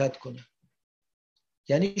جنگ شرکت کنه.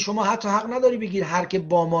 یعنی شما حتی حق نداری بگید هر که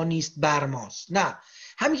با ما نیست بر ماست، نه،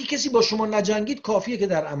 همین که کسی با شما نجنگید کافیه که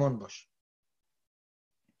در امان باشه.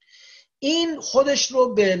 این خودش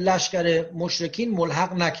رو به لشکر مشرکین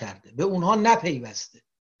ملحق نکرده، به اونها نپیوسته،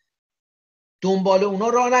 دنبال اونها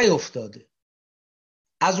راه نیفتاده،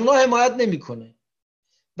 از اونها حمایت نمیکنه،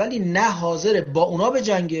 ولی نه حاضر با اونها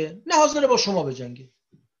بجنگه نه حاضر با شما بجنگه،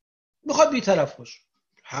 میخواد بی‌طرف باشه،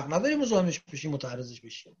 حق نداری مزاحمش بشی، متعرضش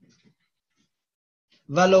بشی.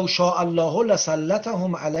 ولو شاء الله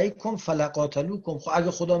لسلطهم علیکم فلقاتلوکم، خب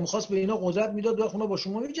اگه خدا میخواست به اینا قدرت میداد و اونا با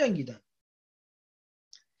شما میجنگیدن.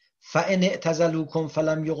 فَإِنْ اعْتَزَلُوكُمْ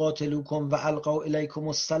فَلَمْ يُقَاتِلُوكُمْ وَأَلْقَوْا إِلَيْكُمُ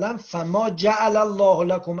السَّلَامَ فَمَا جَعَلَ اللَّهُ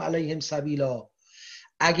لَكُمْ عَلَيْهِمْ سَبِيلًا،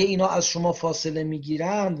 اگه اینا از شما فاصله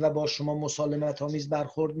میگیرند و با شما مسالمت آمیز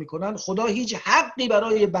برخورد میکنند، خدا هیچ حقی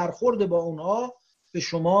برای برخورد با اونها به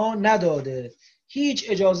شما نداده، هیچ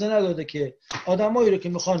اجازه نداده که آدمایی رو که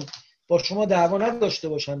میخوان با شما دعوا نداشته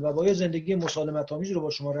باشن و با یه زندگی مسالمت آمیز رو با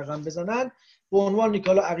شما رقم بزنن، به عنوان که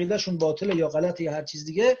حالا عقیدهشون باطله یا غلطه یا هر چیز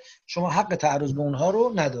دیگه، شما حق تعرض به اونها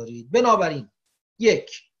رو ندارید. بنابراین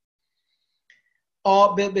یک،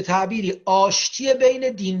 به تعبیری آشتی بین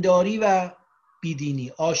دینداری و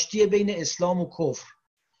بیدینی، آشتی بین اسلام و کفر،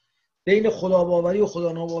 بین خداباوری و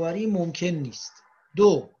خداناباوری ممکن نیست.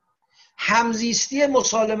 دو، همزیستی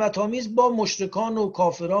مسالمت آمیز با مشرکان و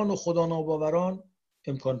کافران و خداناباوران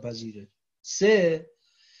امکان پذیره. سه،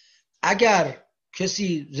 اگر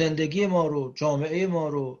کسی زندگی ما رو، جامعه ما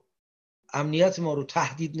رو، امنیت ما رو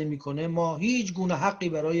تهدید نمیکنه، ما هیچ گونه حقی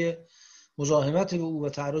برای مزاحمت به او و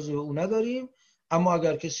تعرض به او نداریم. اما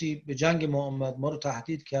اگر کسی به جنگ ما آمد، ما رو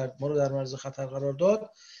تهدید کرد، ما رو در معرض خطر قرار داد،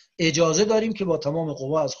 اجازه داریم که با تمام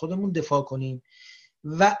قوا از خودمون دفاع کنیم.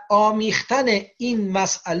 و آمیختن این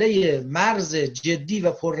مسئله مرز جدی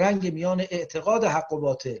و پررنگ میان اعتقاد حق و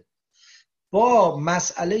باطل با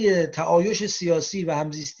مسئله تعایش سیاسی و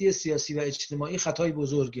همزیستی سیاسی و اجتماعی خطای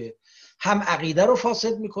بزرگه، هم عقیده رو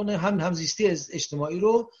فاسد میکنه، هم همزیستی اجتماعی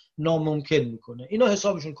رو ناممکن میکنه. اینا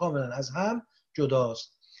حسابشون کاملا از هم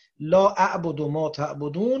جداست. لا اعبد ما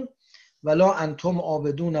تعبدون ولا انتم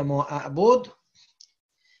عابدون ما اعبد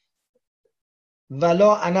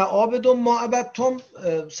ولا انا عابد ما عبدتم.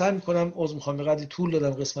 سعی میکنم عذر میخوام قدری طول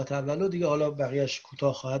دادم قسمت اولو دیگه، حالا بقیه‌اش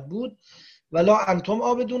کوتاه خواهد بود. ولا انتم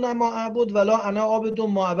عابدون ما اعبد ولا انا عابد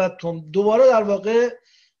ما عبدتم، دوباره در واقع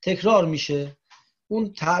تکرار میشه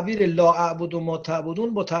اون تعبیر لا اعبد ما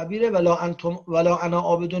تعبدون با تعبیر ولا انا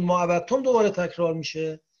عابد ما عبدتم، دوباره تکرار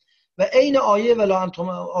میشه و عین آیه ولا انتم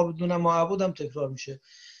عابدون ما اعبد هم تکرار میشه.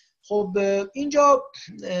 خب اینجا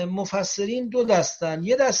مفسرین دو دستن،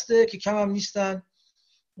 یه دسته که کم هم نیستن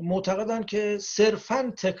معتقدن که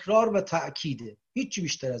صرفاً تکرار و تأکیده، هیچی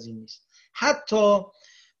بیشتر از این نیست. حتی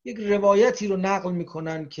یک روایتی رو نقل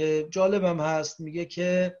میکنن که جالبم هست. میگه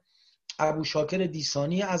که ابو شاکر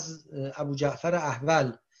دیسانی از ابو جعفر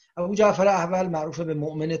احول، ابو جعفر احول معروف به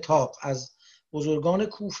مؤمن تاق، از بزرگان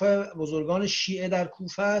کوفه، بزرگان شیعه در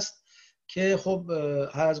کوفه است که خب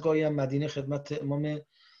هر از گاهی هم مدینه خدمت امام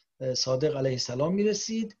صادق علیه السلام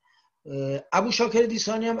میرسید. ابو شاکر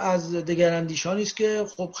دیسانی هم از دگراندیشانی است که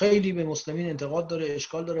خب خیلی به مسلمین انتقاد داره،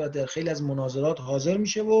 اشکال داره و در خیلی از مناظرات حاضر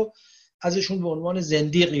میشه و ازشون به عنوان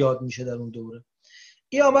زندیق یاد میشه در اون دوره.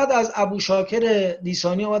 این آمد از ابو شاکر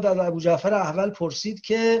دیسانی، آمد از ابو جعفر احول پرسید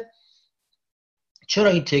که چرا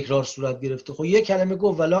این تکرار صورت گرفته؟ خب یک کلمه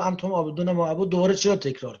گفت ولا انتم عابدون ما عبد، دوباره چرا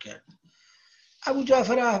تکرار کرد؟ ابو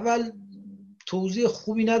جعفر احول توضیح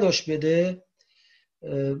خوبی نداشت بده،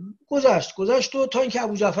 گذشت و تا اینکه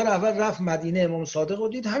ابو جعفر احول رفت مدینه، امام صادق رو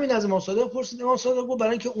دید، همین از امام صادق پرسید. امام صادق گفت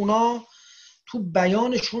برای اینکه اونا تو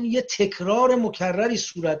بیانشون یه تکرار مکرری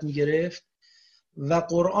صورت میگرفت و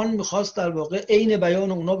قرآن میخواست در واقع عین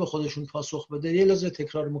بیان اونا به خودشون پاسخ بده، یه لحظه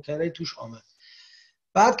تکرار مکرری توش آمد.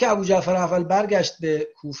 بعد که ابو جعفر احول برگشت به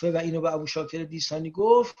کوفه و اینو به ابو شاکر دیسانی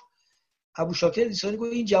گفت، ابو شاکر دیسانی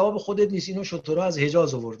گفت این جواب خودت نیست، اینو شطورا از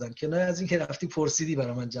حجاز آوردن، که نه از این که رفتی پرسیدی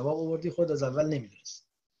برای من جواب آوردی، خود از اول نمیدونست.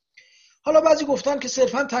 حالا بعضی گفتن که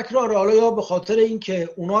صرفا تکراره، حالا یا به خاطر اینکه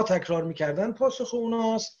اونا تکرار میکردن پاسخ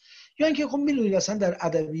اوناست، یا اینکه خب میدونید اصلا در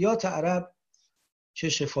ادبیات عرب چه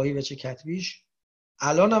شفاهی و چه کتبیش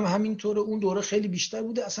الان هم همینطوره، اون دوره خیلی بیشتر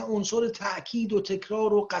بوده، اصلا عنصر تأکید و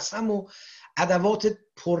تکرار و قسم و ادوات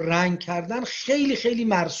پررنگ کردن خیلی خیلی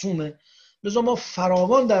مرسومه. لذا ما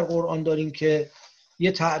فراوان در قرآن داریم که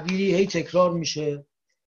یه تعبیری هی تکرار میشه.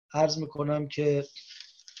 عرض میکنم که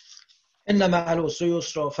ان مع العسر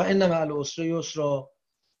یسرا فان مع العسر یسرا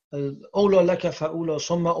اولا لک فاولا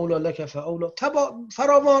ثم اولا لک فاولا،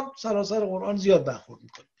 فراوان سراسر قرآن زیاد برخورد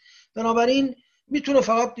میکنه. بنابراین میتونه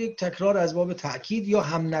فقط یک تکرار از باب تأکید یا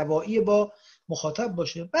همنوایی با مخاطب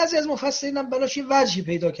باشه. بعضی از مفسرین هم بلاش یه وجهی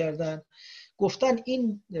پیدا کردن، گفتن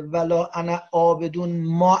این ولا انا عابدون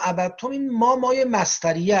ما عبدتم، این ما مای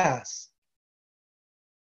مصدریه است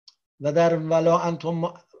و در ولا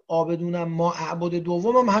انتم عابدون ما اعبد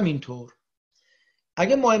دوم هم همینطور.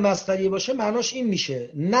 اگه مای مصدریه باشه معناش این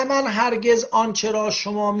میشه نه من هرگز آنچه را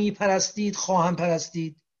شما میپرستید خواهم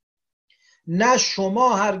پرستید، نه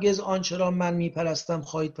شما هرگز آنچه را من میپرستم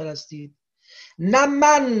خواهید پرستید، نه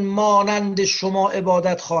من مانند شما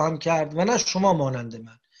عبادت خواهم کرد و نه شما مانند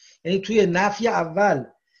من. یعنی توی نفی اول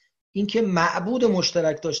اینکه معبود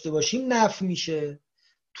مشترک داشته باشیم نفی میشه،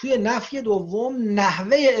 توی نفی دوم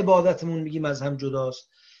نحوه عبادتمون میگیم از هم جداست.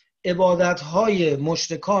 عبادت‌های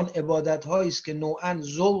مشرکان عبادت‌هایی است که نوعاً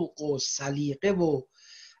ذوق و سلیقه و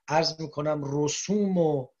عرض میکنم رسوم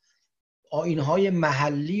و آیین‌های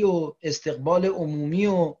محلی و استقبال عمومی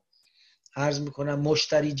و عرض میکنم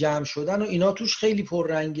مشتری جمع شدن و اینا توش خیلی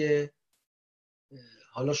پررنگه.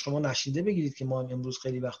 حالا شما نشینده بگیرید که ما هم امروز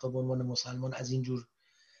خیلی وقتا به عنوان مسلمان از اینجور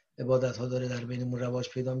عبادت‌ها داره در بینمون رواج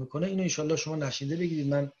پیدا میکنه، اینو انشالله شما نشینده بگیرید،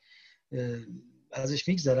 من ازش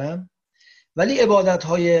میگذرم. ولی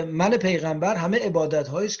عبادت‌های من پیغمبر همه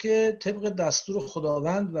عبادت‌هایی است که طبق دستور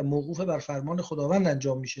خداوند و موقوف بر فرمان خداوند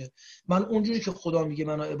انجام میشه. من اونجوری که خدا میگه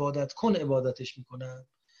منو عبادت کن عبادتش میکنم،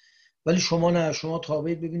 ولی شما نه، شما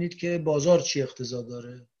تابعید ببینید که بازار چی اقتضا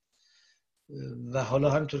داره. و حالا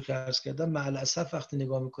همینطور که عرض کردم مع الاسف وقتی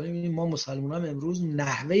نگاه میکنیم میبینیم ما مسلمانان امروز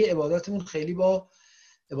نحوه عبادتمون خیلی با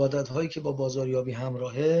عبادت‌هایی که با بازاریابی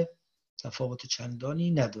همراهه تفاوت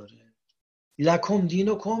چندانی نداره. لکم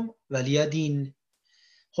دینکم ولی دین.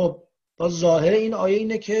 خب با ظاهر این آیه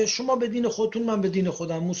اینه که شما به دین خودتون من به دین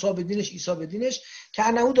خودم، موسی به دینش عیسی به دینش، که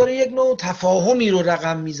انه داره یک نوع تفاهمی رو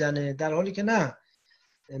رقم میزنه، در حالی که نه،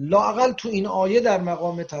 لااقل تو این آیه در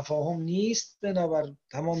مقام تفاهم نیست. بنابر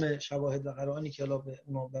تمام شواهد و قرائنی که الان به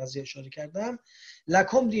اون بعضی اشاره کردم،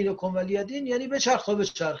 لکم دینکم ولی دین یعنی بچرخ تا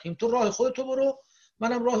بچرخیم، تو راه خودتو برو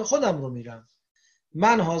منم راه خودم رو میرم.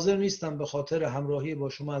 من حاضر نیستم به خاطر همراهی با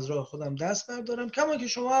شما از راه خودم دست بردارم، کما که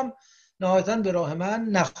شما هم نهایتاً به راه من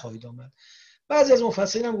نخواهید آمد. بعضی از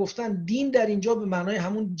مفسرین هم گفتن دین در اینجا به معنای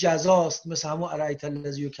همون جزاست، مثل همون ارایت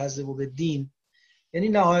الذی یکذب بالدین، یعنی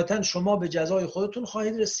نهایتاً شما به جزای خودتون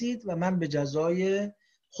خواهید رسید و من به جزای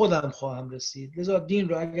خودم خواهم رسید. لذا دین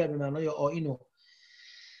رو اگر به معنای آیین و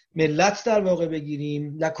ملت در واقع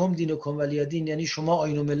بگیریم، لکم دینکم ولی دین، یعنی شما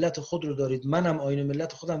آیین و ملت خود رو دارید، منم آیین و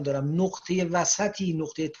ملت خودم دارم، نقطه وسطی،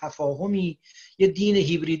 نقطه تفاهمی، یه دین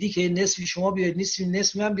هیبریدی که نصفی شما بیارید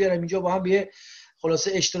نصفی من بیارم اینجا با هم به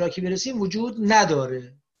خلاصه اشتراکی برسیم وجود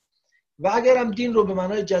نداره. و اگرم دین رو به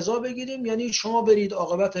معنای جزا بگیریم، یعنی شما برید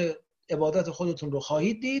عاقبت عبادت خودتون رو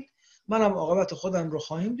خواهید دید، منم عاقبت خودم رو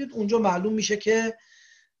خواهیم دید. اونجا معلوم میشه که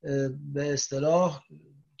به اصطلاح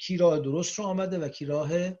کی راه درست رو آمده و کی راه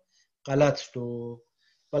غلط رو.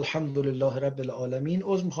 الحمدلله رب العالمین.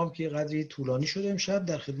 عذر میخوام که قدری طولانی شده امشب.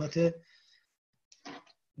 در خدمت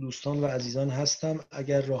دوستان و عزیزان هستم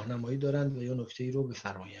اگر راهنمایی دارند و یا نکته‌ای رو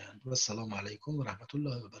بفرمایند. و السلام علیکم و رحمت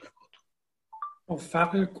الله و برکاته.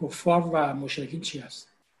 فرق کفار و مشرکین چی است؟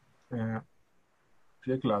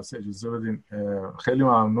 یک لحظه اجازه بدین. خیلی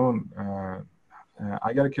ممنون.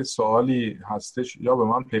 اگر که سوالی هستش یا به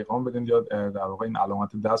من پیغام بدین یا در واقع این علامت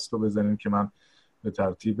دست رو بزنین که من به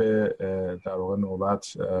ترتیب در واقع نوبت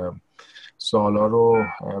سوالا رو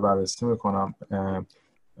بررسی میکنم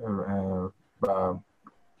و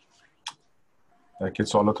که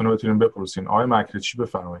سوالاتون رو بتونین بپرسین. آقای مکرچی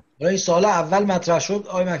بفرمایید. این سوال اول مطرح شد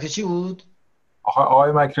آقای مکرچی بود؟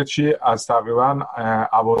 آقای مکرچی از تقریبا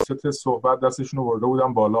اواسط صحبت دستشون رو برده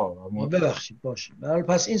بودن بالا. ببخشید باشه.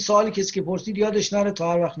 پس این سوالی کسی که پرسید یادش نره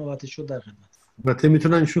تا هر وقت نوبتش شد در خدمت. البته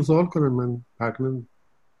میتونن ایشون سوال کنن، من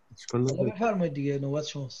بفرمایید دیگه، نوبت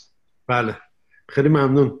شماست. بله خیلی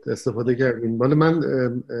ممنون استفاده کردین. ولی من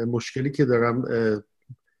مشکلی که دارم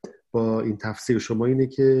با این تفسیر شما اینه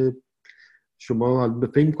که شما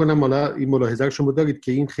فکر می‌کنم حالا این ملاحظه رو شما دارید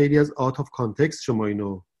که این خیلی از out of context شما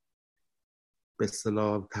اینو به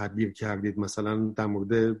اصطلاح تعبیر کردید. مثلا در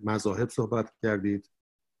مورد مذاهب صحبت کردید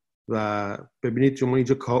و ببینید شما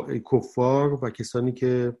اینجا کفار و کسانی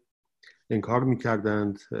که انکار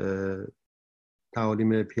می‌کردند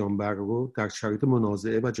تعالیم پیامبر رو در شرایط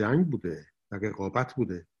منازعه و جنگ بوده، در رقابت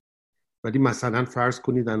بوده. ولی مثلا فرض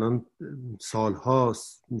کنید الان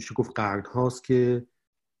سال‌هاست، میشه گفت قرن‌هاست که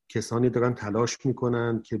کسانی دارن تلاش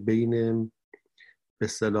میکنن که بین به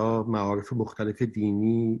اصطلاح معارف مختلف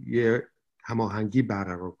دینی یه هماهنگی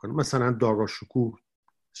برقرار کنن. مثلا داراشکوه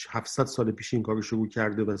 700 سال پیش این کارو شروع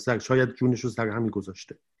کرده و شاید جونش رو سر همین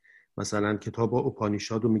گذاشته. مثلا کتاب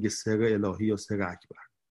اوپانیشاد رو میگه سر الهی یا سر اکبر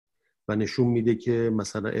و نشون میده که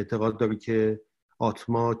مثلا اعتقاد داره که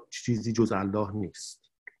آتما چیزی جز الله نیست.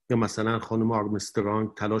 یا مثلا خانم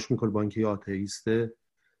آرمسترانگ تلاش میکنه با اینکه آتئیسته،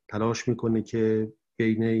 تلاش میکنه که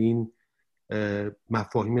بین این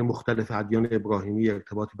مفاهیم مختلف ادیان ابراهیمی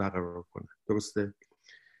ارتباطی برقرار کنه. درسته؟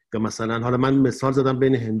 یا مثلا حالا من مثال زدم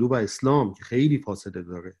بین هندو و اسلام که خیلی فاصله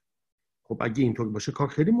داره. خب اگه اینطور باشه کار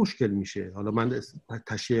خیلی مشکل میشه. حالا من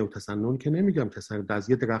تشیع و تسنن که نمیگم، تسنن از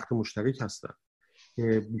یه درخت مشترک هستن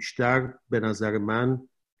که بیشتر به نظر من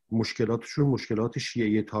مشکلاتشون مشکلات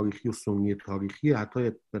شیعه تاریخی و سنی تاریخی،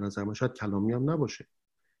 حتی به نظر من شاید کلامی هم نباشه.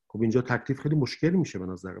 خب اینجا تکلیف خیلی مشکل میشه به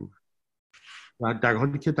نظر من. و در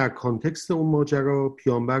حالی که در کانتکست اون ماجرا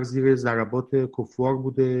پیامبر زیر ضربات کفار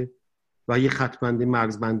بوده و یه خطبندی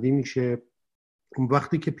مرزبندی میشه. اون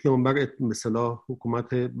وقتی که پیامبر مثلا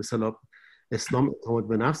حکومت مثلا اسلام اعتماد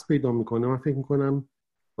به نفس پیدا میکنه، من فکر میکنم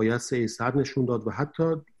باید سیاست نشون داد و حتی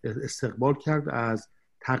استقبال کرد از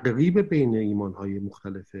تقریب بین ایمانهای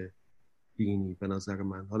مختلف دینی به نظر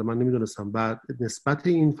من. حالا من نمیدونستم بعد نسبت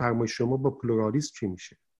این فرمایش شما با پلورالیسم چی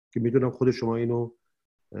میشه که میدونم خود شما اینو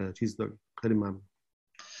چیز دارید. خیلی ممنون.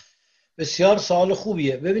 بسیار سوال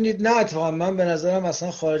خوبیه. ببینید نه اتفاقا من به نظرم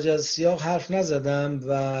اصلا خارج از سیاق حرف نزدم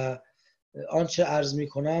و آنچه عرض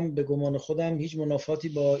میکنم به گمان خودم هیچ منافاتی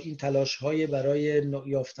با این تلاش‌های برای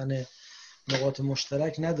یافتن نقاط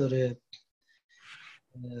مشترک نداره.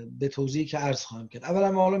 به توضیحی که عرض خواهم کرد.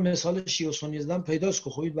 اولا ما حالا مثال شیعه و سنی زدم پیداست که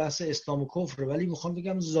خوبید بحث اسلام و کفر، ولی میخوام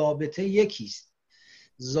بگم ضابطه یکیست.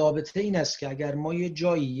 ضابطه این است که اگر ما یه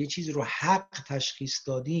جایی یه چیز رو حق تشخیص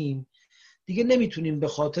دادیم دیگه نمیتونیم به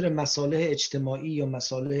خاطر مصالح اجتماعی یا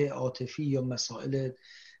مصالح عاطفی یا مسائل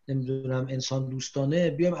نمیدونم انسان دوستانه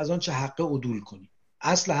بیام از آن چه حق عدول کنیم.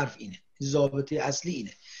 اصل حرف اینه، ضابطه اصلی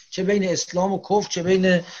اینه، چه بین اسلام و کفر، چه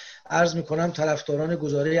بین عرض میکنم طرفداران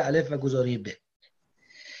گزاره الف و گزاره ب.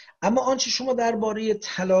 اما آنچه شما درباره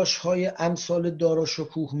تلاش‌های امثال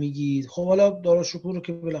داراشکوه میگید، خب حالا داراشکوه رو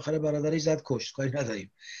که بالاخره برادرش زد کشت، کاری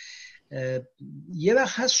نداریم. یه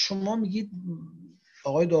وقت هست شما میگید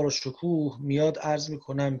آقای داراشکوه میاد عرض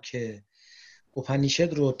میکنم که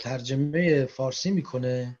اوپانیشد رو ترجمه فارسی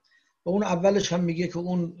میکنه و اون اولش هم میگه که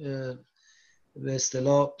اون به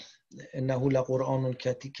اصطلاح انه لقرآن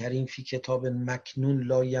کریم فی کتاب مکنون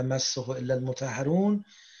لا یمسه الا المطهرون.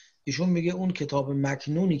 ایشون میگه اون کتاب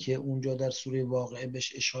مکنونی که اونجا در سوره واقعه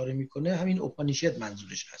بهش اشاره میکنه همین اوپانیشد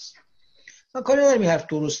منظورش هست. من کاری ندارم این حرف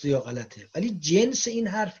درسته یا غلطه، ولی جنس این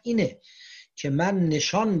حرف اینه که من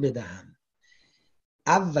نشان بدهم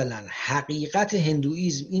اولا حقیقت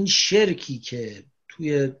هندویزم این شرکی که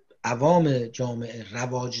توی عوام جامعه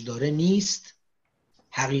رواج داره نیست.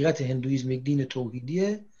 حقیقت هندویزم یک دین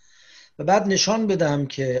توحیدیه و بعد نشان بدم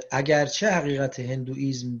که اگرچه حقیقت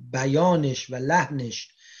هندویزم بیانش و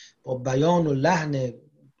لحنش با بیان و لحن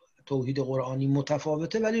توحید قرآنی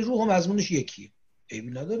متفاوته ولی روح و مضمونش یکیه. عیبی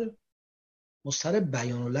نداره. ما سر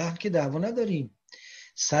بیان و لحن که دعوا نداریم.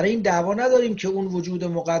 سر این دعوا نداریم که اون وجود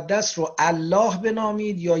مقدس رو الله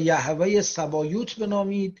بنامید یا یهوه سبایوت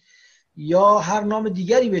بنامید یا هر نام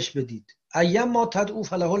دیگری بهش بدید. ایم ما تدعو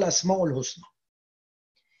فله الاسماء الحسنی.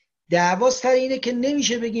 دعوا سر اینه که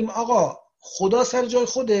نمیشه بگیم آقا خدا سر جای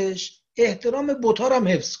خودش، احترام بت‌ها رو هم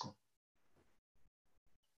حفظ کن.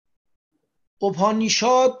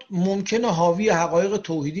 اپانیشاد ممکنه حاوی حقایق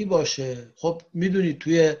توحیدی باشه. خب میدونید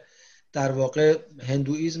توی در واقع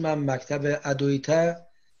هندویزم هم مکتب ادویتا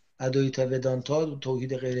ودانتا،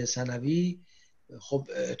 توحید غیر ثانوی، خب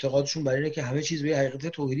اعتقادشون بر اینه که همه چیز به حقیقت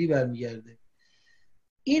توحیدی برمیگرده.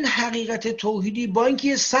 این حقیقت توحیدی با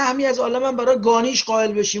اینکه سهمی از عالم هم برای گانیش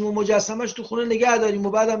قائل بشیم و مجسمش تو خونه نگه داریم و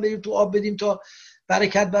بعدم بریم تو آب بدیم تا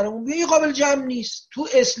برکت برامون بیاد، این قابل جمع نیست. تو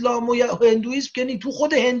اسلام و هندویسم که نی، تو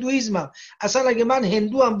خود هندویزمم اصلا اگه من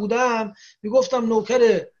هندو هم بودم میگفتم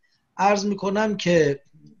نوکر عرض میکنم که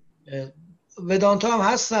ودانتا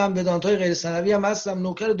هم هستم، ودانتای غیر ثانوی هم هستم،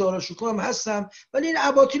 نوکر داراشکوه هم هستم، ولی این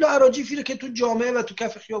اباطیل و اراجیفی رو که تو جامعه و تو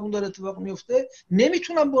کف خیابون داره اتفاق میفته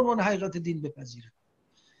نمیتونم به عنوان حقیقت دین بپذیرم.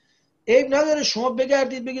 عیب نداره شما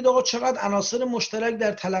بگردید بگید آقا چقدر عناصر مشترک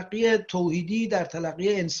در تلقی توحیدی، در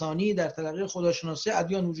تلقی انسانی، در تلقی خداشناسی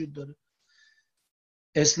ادیان وجود داره.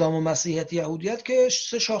 اسلام و مسیحیت یهودیت که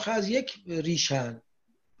سه شاخه از یک ریشن.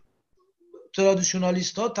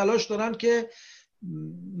 ترادیشنالیست ها تلاش دارن که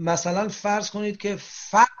مثلا فرض کنید که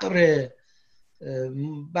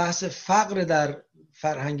بحث فقر در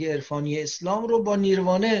فرهنگ عرفانی اسلام رو با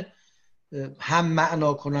نیروانه هم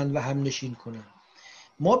معنا کنن و هم نشین کنن.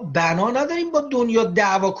 ما بنا نداریم با دنیا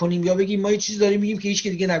دعوا کنیم یا بگیم ما یه چیز داریم میگیم که هیچ که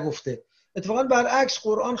دیگه نگفته. اتفاقا برعکس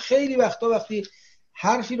قرآن خیلی وقتا وقتی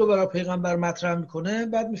حرفی رو برای پیغمبر مطرح میکنه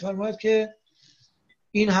بعد میفرماید که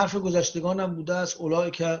این حرف گذشتگان هم بوده است،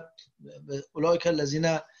 اولئک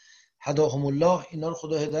الذین هداهم الله، اینا رو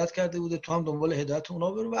خدا هدایت کرده بوده، تو هم دنبال هدایت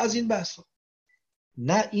اونا برو و از این بحثا.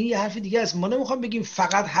 نه، این یه حرف دیگه است. ما نمیخوام بگیم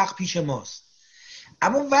فقط حق پیش ماست،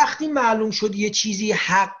 اما وقتی معلوم شد یه چیزی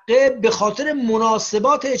حقه به خاطر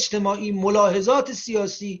مناسبات اجتماعی، ملاحظات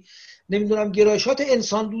سیاسی، نمیدونم گرایشات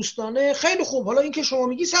انسان دوستانه، خیلی خوب، حالا این که شما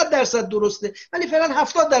میگی 100% درسته ولی فعلا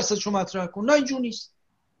 70% شما مطرح کن. نه، اینجور نیست.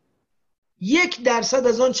 1%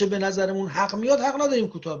 از آن چه به نظرمون حق میاد حق نداریم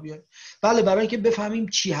کوتاه بیایم. بله، برای اینکه بفهمیم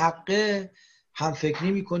چی حقه هم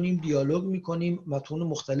فکری میکنیم، دیالوگ میکنیم، متون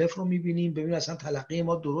مختلف رو میبینیم، ببینیم اصلا تلقی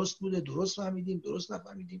ما درست بوده، درست فهمیدیم، درست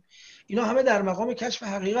نفهمیدیم. اینا همه در مقام کشف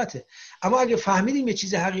حقیقته. اما اگه فهمیدیم یه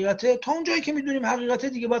چیز حقیقته، تا اون جایی که میدونیم حقیقته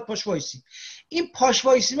دیگه باید پاش وایسیم. این پاش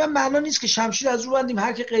وایسی من معنا نیست که شمشیر از رو بندیم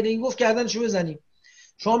هر کی غیر این گفت گردنشو بزنیم.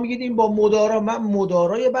 شما میگید این با مدارا، من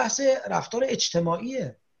مدارای بحث رفتار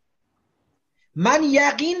اجتماعیه. من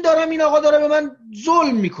یقین دارم این آقا داره به من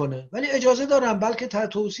ظلم میکنه ولی اجازه دارم بلکه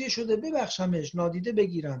توصیه شده ببخشمش، نادیده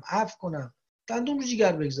بگیرم، عفو کنم، دندون رو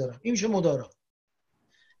جیگر بگذارم. این میشه مدارا.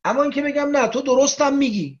 اما این که بگم نه تو درستم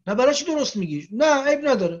میگی، نه برای چی درست میگی، نه عیب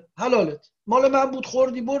نداره، حلالت، مال من بود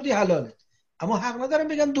خوردی بردی حلالت، اما حق ندارم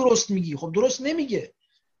بگم درست میگی. خب درست نمیگه.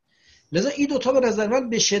 لذا این دوتا به نظر من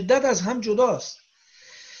به شدت از هم جداست.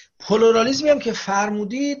 پلورالیسمی هم که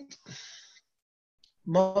فرمودید،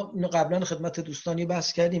 ما قبلا خدمت دوستانی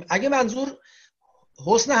بحث کردیم. اگه منظور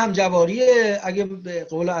حسن همجواریه، اگه به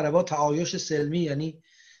قول عربا تعایش سلمی، یعنی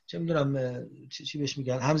چه میدونم چی بهش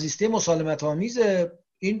میگن، همزیستی مسالمت آمیزه،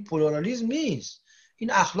 این پلورالیسم نیست.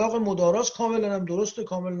 این اخلاق مداراست، کاملا هم درسته،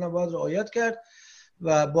 کاملا هم باید رعایت کرد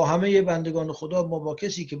و با همه بندگان خدا ما با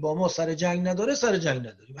کسی که با ما سر جنگ نداره سر جنگ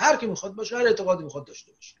نداریم. هر کی میخواد باشه، هر اعتقادی میخواد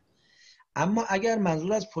داشته باشه. اما اگر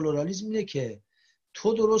منظور از پلورالیسم اینه که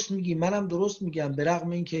تو درست میگی منم درست میگم به رغم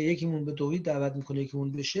اینکه یکیمون به توحید دعوت میکنه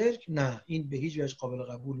یکیمون به شرک، نه، این به هیچ وجه قابل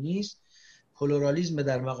قبول نیست. پلورالیسم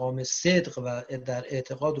در مقام صدق و در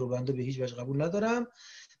اعتقاد رو بنده به هیچ وجه قبول ندارم.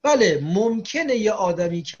 بله، ممکنه یه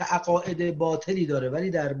آدمی که عقاید باطلی داره ولی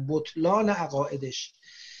در بطلان عقایدش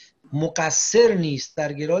مقصر نیست،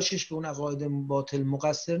 در گرایشش به اون عقاید باطل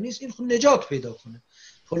مقصر نیست، این خود نجات پیدا کنه.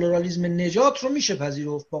 پلورالیسم نجات رو میشه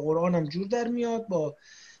پذیرفت، با قرآن هم جور در میاد، با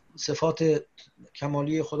صفات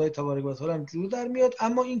کمالی خدای تبارک و تعالی هم جور در میاد.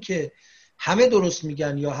 اما این که همه درست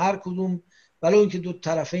میگن یا هر کدوم ولو اینکه دو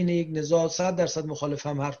طرفین یک نزاع 100% مخالف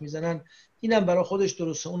هم حرف میزنن، اینم برای خودش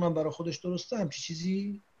درسته اونم برای خودش درسته، همچین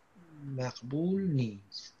چیزی مقبول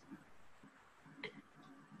نیست.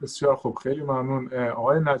 بسیار خوب، خیلی ممنون.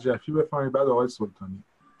 آقای نجفی بفرمایید، بعد آقای سلطانی.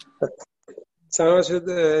 سلام شد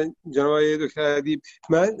جناب آقای دکتر ادیب.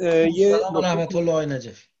 من سلام رحمت الله آقای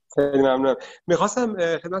نجفی. خیلی ممنونم.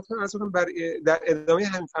 میخواستم خدمتتون عرض کنم در ادامه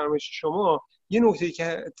همین فرمایش شما یه نکته‌ای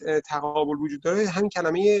که تقابل وجود داره همین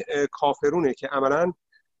کلمه کافرونه که عملاً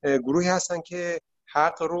گروهی هستن که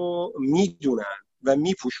حق رو میدونن و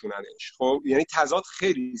میپوشوننش. خب یعنی تضاد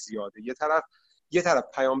خیلی زیاده. یه طرف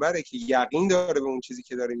پیامبره که یقین داره به اون چیزی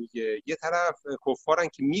که داره میگه، یه طرف کفارن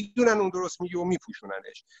که میدونن اون درست میگه و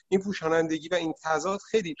میپوشوننش. این پوشانندگی و این تضاد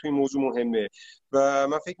خیلی توی موضوع مهمه و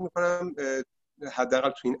من فکر میکنم حداقل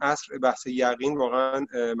تو این عصر بحث یقین واقعا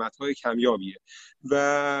مطلب کمیابیه.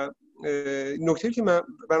 و نکته که من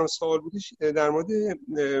برام سوال بودش در مورد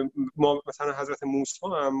ما مثلا حضرت موسی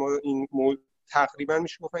هم، ما این تقریبا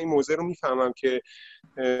میشه گفت این موضوع رو میفهمم که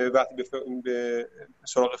وقتی به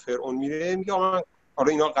سراغ فرعون میگه آقا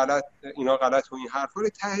اینا غلط و این حرفا رو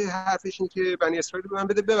ته حرفش این که بنی اسرائیل به من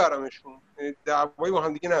بده ببرمشون، دعوایی با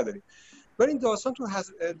هم دیگه نداریم. ولی این داستان تو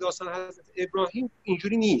داستان حضرت ابراهیم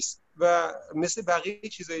اینجوری نیست و مثل بقیه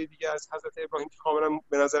چیزای دیگه از حضرت ابراهیم که کاملا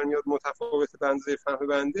به نظر میاد متفاوت بنده فهم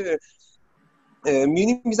بنده،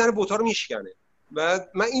 میبینیم میزنه بوتا رو میشکنه. و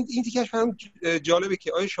من این تیکش برام جالبه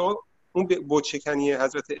که آیا شما اون بت شکنی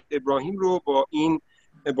حضرت ابراهیم رو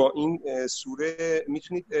با این سوره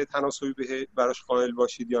میتونید تناسبی براش قائل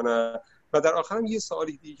باشید یا نه؟ و در آخرم یه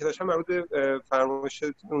سوالی دیگه که داشتم در مورد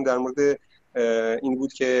فرمایشتون در مورد این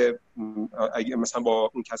بود که اگه مثلا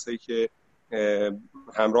با اون کسایی که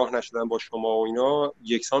همراه نشدن با شما و اینا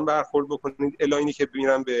یکسان برخورد بکنید، الا اینی که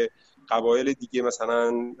ببینن به قبایل دیگه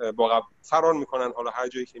مثلا با فرار میکنن، حالا هر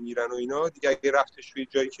جایی که میرن و اینا دیگه، اگه رفتش توی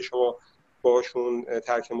جایی که شما باشون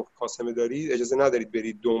ترک مخاصمه دارید اجازه ندارید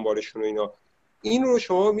برید دنبالشون و اینا. این رو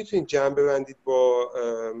شما میتونید جمع ببندید با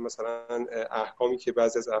مثلا احکامی که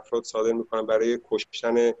بعضی از افراد صادر میکنن برای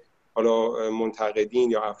کشتن حالا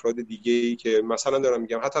منتقدین یا افراد دیگه‌ای که مثلا دارم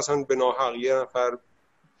میگم حتی اصلا به ناحق یه نفر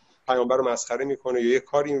پیامبر رو مسخره میکنه یا یه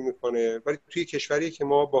کاری میکنه، ولی توی کشوری که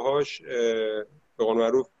ما باهاش به قول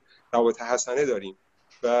معروف روابط حسنه داریم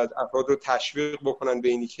و افراد رو تشویق بکنن به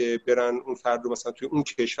اینی که برن اون فرد رو مثلا توی اون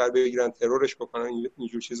کشور بگیرن ترورش بکنن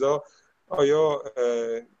اینجور چیزا، آیا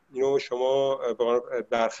اینو شما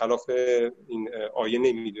برخلاف این آیه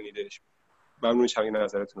نمیدونیدش؟ ممنون شم این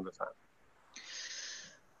نظرتون رو بفرمایید.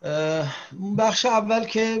 بخش اول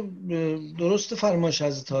که درست فرمایش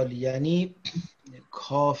حضرت عالی، یعنی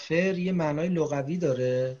کافر یه معنای لغوی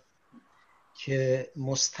داره که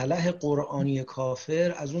مصطلح قرآنی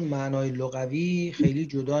کافر از اون معنای لغوی خیلی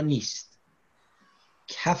جدا نیست.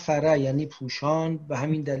 کفره یعنی پوشان، به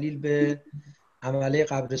همین دلیل به عمله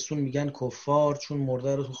قبرستون میگن کفار، چون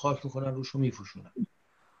مرده رو تو خاک میکنن روشو میپوشونن.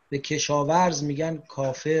 به کشاورز میگن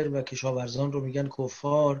کافر و کشاورزان رو میگن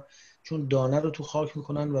کفار، چون دانه رو تو خاک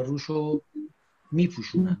میکنن و روشو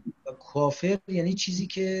میپوشونن. و کافر یعنی چیزی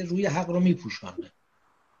که روی حق رو میپوشونه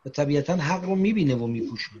و طبیعتا حق رو میبینه و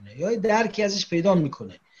میپوشونه یا درکی ازش پیدا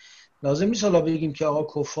میکنه. لازم نیست حالا بگیم که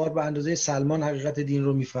آقا کفار به اندازه سلمان حقیقت دین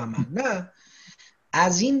رو میفهمن، نه،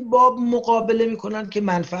 از این باب مقابله میکنن که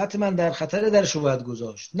منفعت من در خطر درشو باید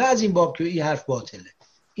گذاشت، نه از این باب که این حرف باطله.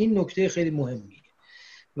 این نکته خیلی مهمیه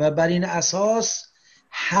و بر این اساس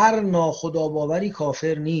هر ناخودآباوری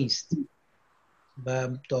کافر نیست و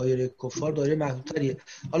دایره کفار دایره محدودتریه.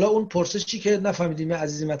 حالا اون پرسشی که نفهمیدیم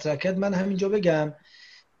عزیزی مطرح کرد، من همینجا بگم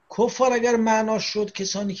کفار اگر معناش شد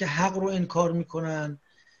کسانی که حق رو انکار میکنن،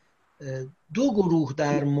 دو گروه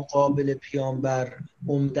در مقابل پیامبر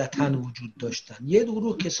عمدتاً وجود داشتن. یه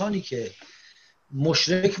گروه کسانی که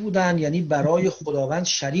مشرک بودن، یعنی برای خداوند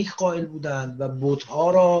شریک قائل بودن و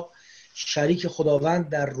بت‌ها را شریک خداوند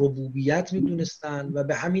در ربوبیت میدونستن و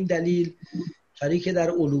به همین دلیل شریک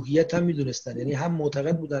در الوهیت هم میدونستن، یعنی هم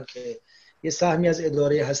معتقد بودن که یه سهمی از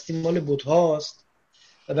اداره هستی مال بت‌هاست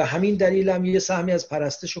و به همین دلیل هم یه سهمی از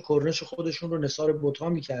پرستش و کرنش خودشون رو نثار بت‌ها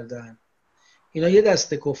میکردن. اینا یه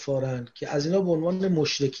دسته کفارن که از اینا به عنوان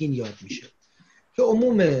مشرکین یاد میشه که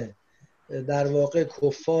عموم در واقع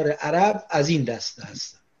کفار عرب از این دسته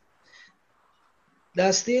هستن.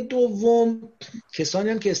 دسته دوم کسانی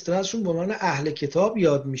هم که اصطلاحشون به عنوان اهل کتاب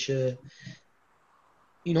یاد میشه.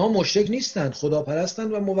 اینها مشرک نیستن،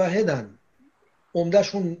 خداپرستن و موحدن.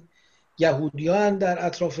 عمدهشون یهودیان در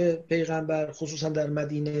اطراف پیغمبر خصوصا در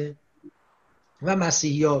مدینه و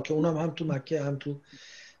مسیحی‌ها که اونم هم تو مکه هم تو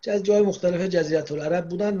جای مختلف جزیره العرب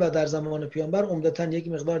بودن و در زمان پیامبر عمدتاً یک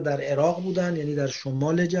مقدار در عراق بودن، یعنی در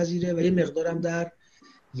شمال جزیره، و یک مقدار هم در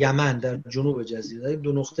یمن در جنوب جزیره. این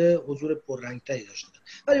دو نقطه حضور پررنگتری داشتن،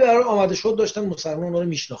 ولی برای آمده شد داشتن مسلمان رو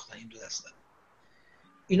میشناختن. این دو دسته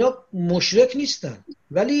اینا مشرک نیستن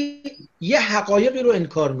ولی یه حقایقی رو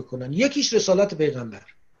انکار میکنن. یکیش رسالت پیغمبر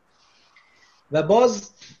و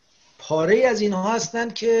باز پاره از اینها هستن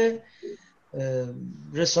که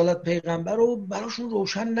رسالت پیغمبر رو براشون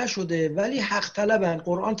روشن نشده ولی حق طلبن.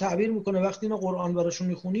 قرآن تعبیر میکنه وقتی اینا قرآن براشون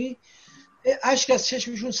میخونی اشک از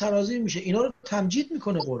چشمشون سرازیر میشه. اینا رو تمجید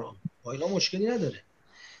میکنه قرآن، با اینا مشکلی نداره،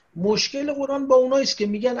 مشکل قرآن با اونایی است که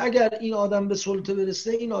میگن اگر این آدم به سلطه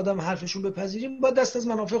برسه، این آدم حرفشون بپذیریم، با دست از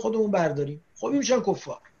منافع خودمون برداریم. خب این میشن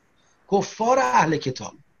کفار اهل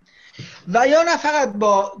کتاب. و یا نه فقط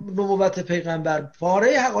با نبوت پیغمبر،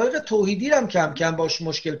 پاره حقایق توحیدی هم کم کم باش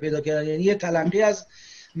مشکل پیدا کردن، یعنی یه تلقی از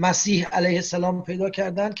مسیح علیه السلام پیدا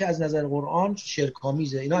کردن که از نظر قرآن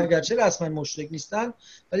شرک‌آمیزه. اینا اگرچه رسما مشرک نیستن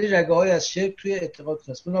ولی رگه‌های از شرک توی اعتقاد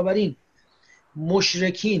هست. بنابراین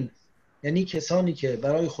مشرکین یعنی کسانی که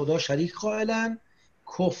برای خدا شریک قائلن،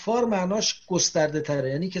 کفار معناش گسترده تره،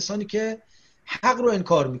 یعنی کسانی که حق رو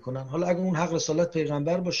انکار میکنن. حالا اگه اون حق رسالت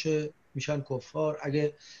پیغمبر باشه میشن کفار،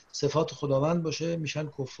 اگه صفات خداوند باشه میشن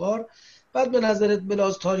کفار. بعد به نظرت به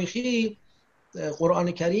لحاظ تاریخی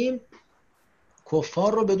قرآن کریم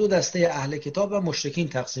کفار رو به دو دسته اهل کتاب و مشرکین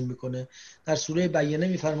تقسیم میکنه. در سوره بینه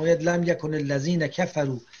میفرماید لم یکن الذین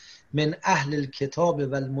کفروا من اهل الکتاب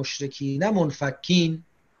و المشرکین منفکین.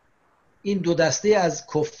 این دو دسته از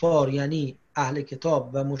کفار یعنی اهل کتاب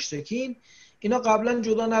و مشرکین، اینا قبلا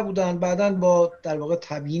جدا نبودن، بعدن با در واقع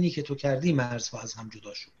تبیینی که تو کردی مرزها از هم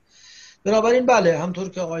جدا شد. بنابراین بله، همطور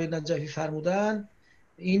که آقای نجفی فرمودن،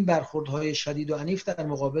 این برخوردهای شدید و عنیف در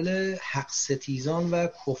مقابل حق ستیزان و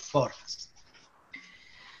کفار هست.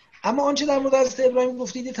 اما آنچه در مورد حضرت ابراهیم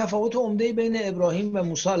گفتید، تفاوت عمده‌ای بین ابراهیم و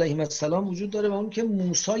موسی علیهم السلام وجود داره و اون که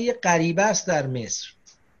موسی غریبه است در مصر.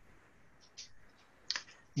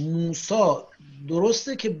 موسی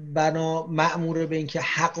درسته که مأمور به این که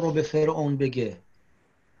حق رو به فرعون بگه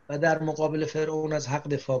و در مقابل فرعون از حق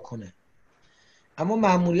دفاع کنه، اما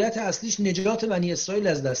مأموریت اصلیش نجات بنی اسرائیل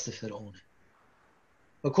از دست فرعونه.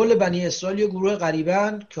 و کل بنی اسرائیل یه گروه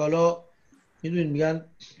غریبه‌اند که حالا میدونین میگن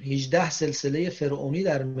 18 سلسله فرعونی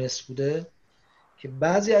در مصر بوده که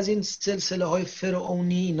بعضی از این سلسله های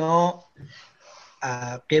فرعونی اینا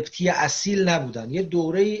قبطی اصیل نبودن. یه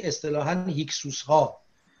دوره اصطلاحاً هیکسوس ها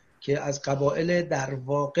که از قبایل در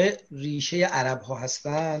واقع ریشه عرب ها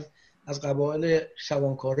هستن، از قبایل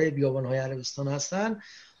شبانکاره بیابان های عربستان هستن،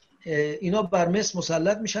 اینا بر مصر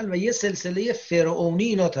مسلط میشن و یه سلسله فرعونی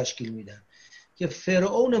اینا تشکیل میدن که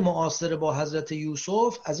فرعون معاصر با حضرت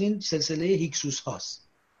یوسف از این سلسله هیکسوس هاست.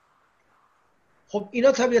 خب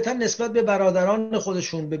اینا طبیعتا نسبت به برادران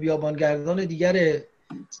خودشون، به بیابانگردان دیگر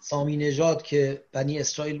سامی نژاد که بنی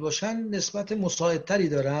اسرائیل باشن، نسبت مساعدتری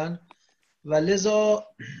دارن و لذا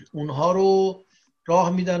اونها رو راه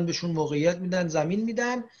میدن، بهشون موقعیت میدن، زمین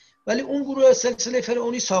میدن. ولی اون گروه سلسله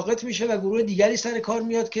فرعونی ساقط میشه و گروه دیگری سر کار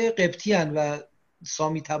میاد که قبطی هن و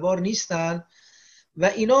سامی تبار نیستن و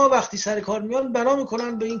اینا وقتی سر کار میان بنا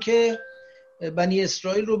میکنن به این که بنی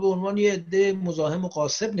اسرائیل رو به عنوان یه عده مزاحم و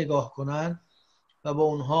غاصب نگاه کنن و با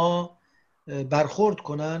اونها برخورد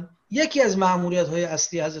کنن. یکی از مأموریت‌های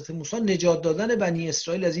اصلی حضرت موسی نجات دادن بنی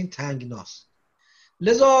اسرائیل از این تنگناست.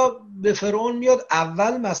 لذا به فرعون میاد،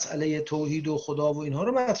 اول مسئله توحید و خدا و اینها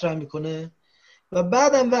رو مطرح میکنه و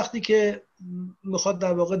بعدم وقتی که میخواد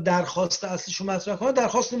در واقع درخواست اصلیش رو مطرح کنه،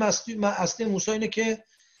 درخواست اصلی موسی اینه که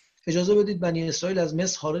اجازه بدید بنی اسرائیل از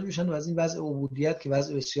مصر خارج بشن و از این وضع عبودیت که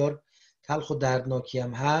وضع بسیار تلخ و دردناکی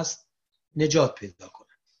هم هست نجات پیدا کنن.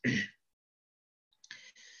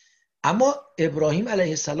 اما ابراهیم علیه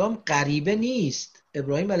السلام غریبه نیست.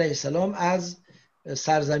 ابراهیم علیه السلام از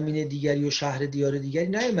سرزمین دیگری و شهر دیار دیگری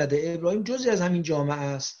نیامده. ابراهیم جزئی از همین جامعه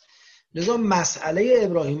است. لذا مسئله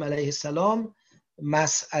ابراهیم علیه السلام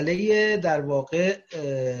مسئله در واقع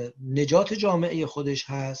نجات جامعه خودش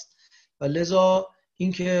هست و لذا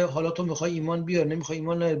اینکه حالا تو میخوای ایمان بیار، نمیخوای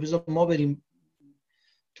ایمان نیار، بذار ما بریم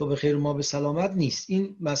تو به خیر ما به سلامت، نیست.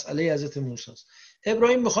 این مسئله حضرت موسی است.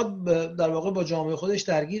 ابراهیم میخواد در واقع با جامعه خودش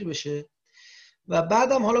درگیر بشه و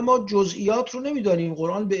بعدم حالا ما جزئیات رو نمیدانیم،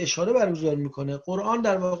 قرآن به اشاره برگزار میکنه. قرآن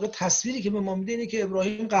در واقع تصویری که به ما میده اینه که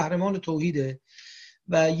ابراهیم قهرمان توحیده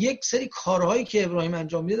و یک سری کارهایی که ابراهیم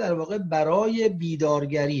انجام میده در واقع برای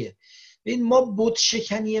بیدارگریه. این ما بت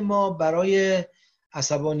شکنی ما برای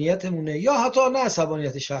عصبانیتمونه یا حتی نه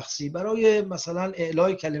عصبانیت شخصی، برای مثلا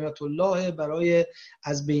اعلای کلمت الله، برای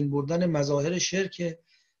از بین بردن مظاهر شرک.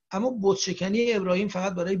 اما بت شکنی ابراهیم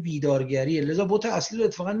فقط برای بیدارگریه. لذا بت اصلی رو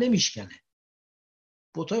اتفاقا نمیشکنه،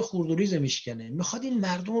 بتای خردوریز میشکنه. میخواد این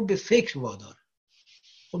مردم رو به فکر واداره.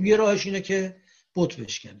 خب یه راهش اینه که بت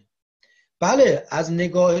بشکنه. بله، از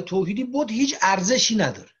نگاه توحیدی بت هیچ ارزشی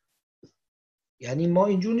نداره. یعنی ما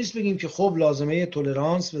اینجور نیست بگیم که خب لازمه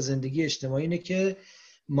تولرانس و زندگی اجتماعی اینه که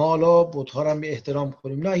ما حالا بت‌ها رو هم احترام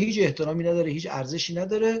کنیم. نه، هیچ احترامی نداره، هیچ ارزشی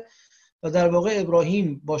نداره و در واقع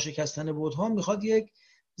ابراهیم با شکستن بت‌ها میخواد یک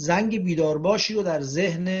زنگ بیدارباشی رو در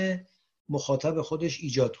ذهن مخاطب خودش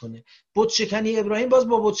ایجاد کنه. بت شکنی ابراهیم باز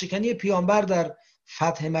با بت شکنی پیامبر در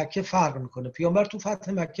فتح مکه فرق میکنه. پیامبر تو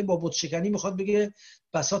فتح مکه با بت شکنی میخواد بگه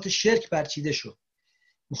بساط شرک برچیده شد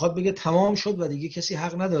میخواد بگه تمام شد و دیگه کسی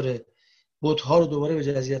حق نداره بت‌ها رو دوباره به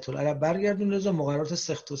جزیره العرب برگردون. لذا مقررات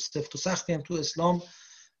سفت و سختی هم تو اسلام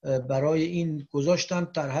برای این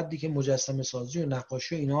گذاشتن، در حدی که مجسمه سازی و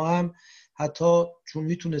نقاشی و اینا هم حتی چون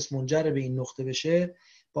میتونست منجر به این نقطه بشه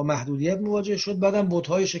با محدودیت مواجه شد. بعدم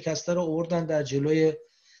بت‌های شکسته رو آوردن در جلوی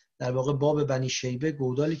در واقع باب بنی شیبه،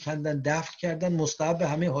 گودالی کندن، دفن کردن. مستحب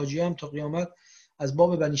همه حاجی هم تا قیامت از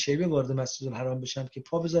باب بنی شیبه وارد مسجد الحرام بشن که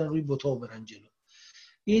پا بذارن روی بت‌ها و برن جلو.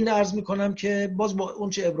 این عرض میکنم که باز با اون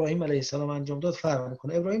چه ابراهیم علیه السلام انجام داد فرق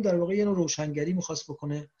میکنه. ابراهیم در واقع یه نوع روشنگری می‌خواست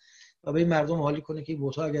بکنه و به این مردم حالی کنه که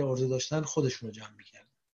بت‌ها اگر عرضه داشتن خودشون رو جمع می‌کردن.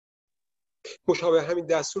 مشابه همین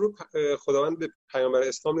دستور رو خداوند به پیامبر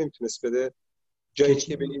اسلام نمیتونست بده.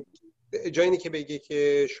 جایی که بگه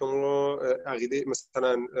که شما عقیده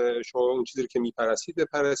مثلا شما اون چیزی که میپرستید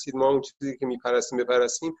بپرستید، ما اون چیزی که میپرستیم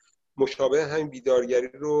بپرستیم. مشابه همین بیدارگری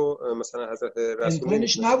رو مثلا حضرت رسول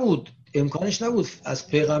امکانش نبود از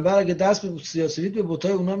پیغمبر اگه دست به سیاسفید به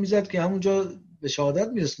بتای اونا میزد که همونجا به شهادت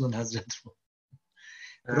میرسونن حضرت رو.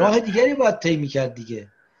 راه دیگری باید طی میکرد دیگه.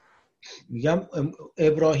 میگم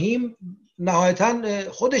ابراهیم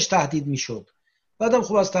نهایتا خودش تهدید میشد، بعدم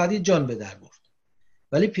خب از تهدید جان به در برد.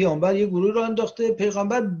 ولی پیامبر یه گروه رو انداخته.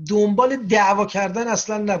 پیغمبر دنبال دعوا کردن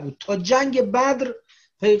اصلا نبود. تا جنگ بدر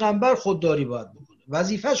پیغمبر خودداری باید بکنه،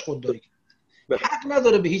 وظیفش خودداری کنه. حق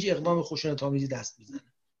نداره به هیچ اقدام خشونت‌آمیزی دست بزنه،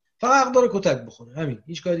 فقط حق داره کتک بخوره، همین،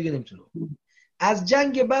 هیچ کاری دیگه نمیتونه. از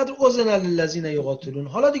جنگ بدر اذن للذین یقاتلون،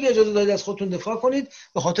 حالا دیگه اجازه دادید از خودتون دفاع کنید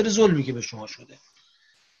به خاطر ظلمی که به شما شده.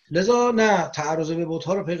 لذا نه، تعرض به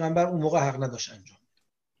بت‌ها رو پیغمبر اون موقع حق نداشت انجام.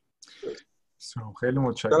 خیلی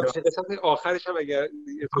متشکرم. قسمت آخرش هم اگر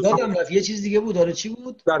یادم رفت یه چیز دیگه بود. داره چی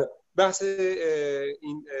بود؟ بله، بحث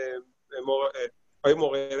این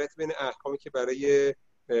مغایرت بین احکامی که برای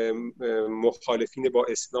مخالفین با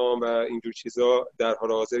اسلام و اینجور چیزا در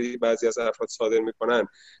حال حاضر بعضی از افراد صادر میکنن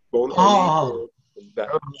با اون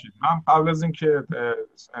من قبل از اینکه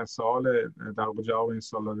سوال در واقع جواب این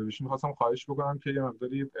سوال داده بشیم می‌خواستم خواهش بکنم که یه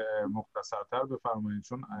مقداری مختصرتر بفرمایید،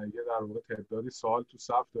 چون یه در واقع تعدادی سوال تو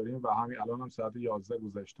صف داریم و همین الان هم ساعت 11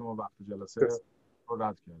 گذشته و وقت جلسه رو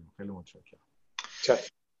رد کردیم. خیلی متشکرم.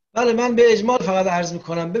 بله، من به اجمال فقط عرض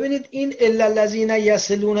میکنم. ببینید این الا الذین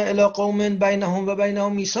یصلون الی قوم بینهم و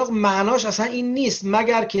بینهم میثاق معناش اصلا این نیست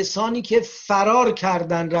مگر کسانی که فرار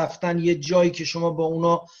کردن رفتن یه جایی که شما با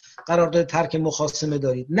اونا قرارداد ترک مخاصمه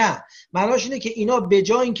دارید. نه، معناش اینه که اینا به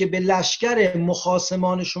جای اینکه به لشکر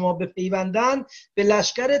مخاصمان شما بپیوندن به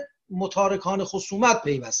لشکر متارکان خصومت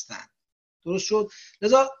پیوستن. درست شد؟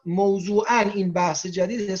 لذا موضوعا این بحث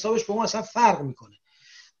جدید حسابش با ما اصلا فرق میکنه.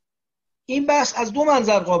 این بحث از دو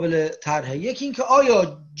منظر قابل طرحه. یکی این که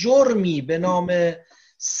آیا جرمی به نام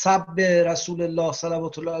سب رسول الله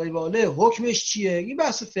صلوات الله علیه و آله حکمش چیه؟ این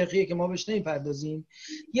بحث فقهیه که ما بهش نمیپردازیم.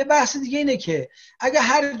 یه بحث دیگه اینه که اگه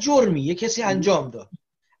هر جرمی یک کسی انجام داد،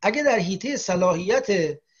 اگه در حیطه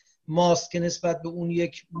صلاحیت ماست که نسبت به اون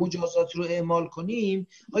یک مجازات رو اعمال کنیم،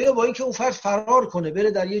 آیا با اینکه اون فرد فرار کنه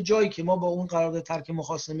بره در یه جایی که ما با اون قرارداد ترک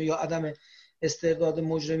مخاصمه یا عدم استرداد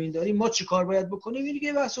مجرمین داریم، ما چی کار باید بکنیم؟ این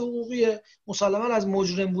دیگه بحث حقوقیه. مسلماً از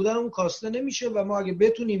مجرم بودن اون کاسته نمیشه و ما اگه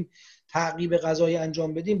بتونیم تعقیب قضایی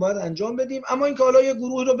انجام بدیم باید انجام بدیم. اما اینکه حالا یه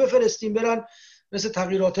گروه رو بفرستیم برن مثل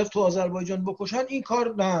تغییرات تو آذربایجان بکشن، این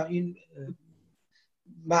کار نه، این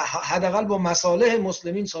حداقل با مصالح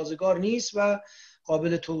مسلمین سازگار نیست و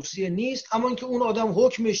قابل توصیه نیست. اما اینکه اون آدم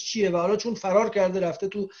حکمش چیه و حالا چون فرار کرده رفته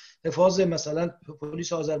تو حفاظ مثلا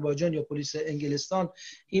پلیس آذربایجان یا پلیس انگلستان،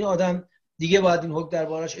 این آدم دیگه باید این حکم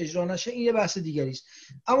دربارش اجرا نشه، این یه بحث دیگری است.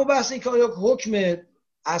 اما بحث این که آیا حکم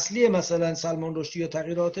اصلی مثلا سلمان رشدی یا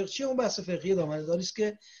تغییرات چیه، اون بحث فقهی دامنه‌داری است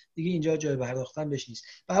که دیگه اینجا جای پرداختن بهش نیست.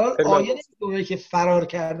 به هر حال آیه نمیگه که فرار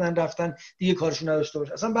کردن رفتن دیگه کارشون نداشته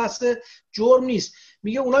باشه، اصلا بحث جرم نیست.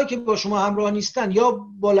 میگه اونایی که با شما همراه نیستن یا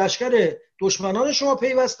با لشکر دشمنان شما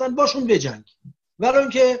پیوستن باشون بجنگ، ولی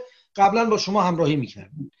اینکه قبلا با شما همراهی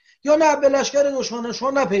میکردن، یا نه به لشکر دشمنان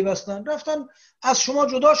شما نپیوستن، رفتن از شما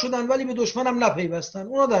جدا شدن ولی به دشمنم نپیوستن،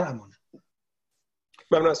 اونا در امانه.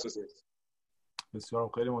 ممنون از بسیار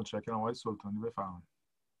خیلی متشکرم. آقای سلطانی بفرمایید.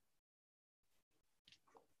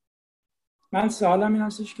 من سوالم این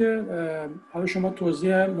هستش که حالا شما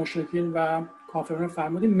توضیح مشرکین و کافرون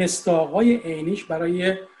فرمودید، مصداق‌های عینیش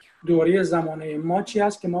برای دوره زمانه ما چی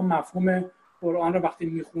هست که ما مفهوم قرآن رو وقتی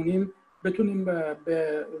میخونیم بتونیم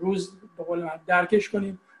به روز به قول من درکش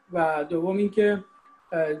کنیم؟ و دوم این که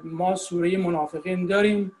ما سوره منافقین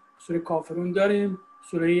داریم، سوره کافرون داریم،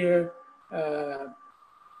 سوره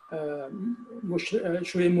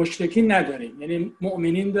مشرکین نداریم، یعنی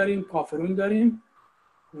مؤمنین داریم، کافرون داریم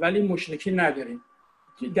ولی مشرکین نداریم.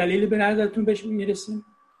 دلیلی به نظرتون بهش میرسیم؟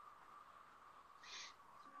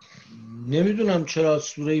 نمیدونم چرا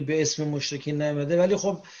سوره‌ای به اسم مشرکین نیامده، ولی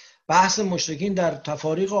خب بحث مشرکین در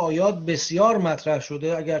تفاریق آیات بسیار مطرح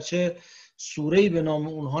شده، اگرچه سوره‌ای به نام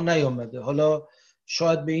اونها نیامده. حالا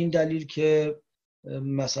شاید به این دلیل که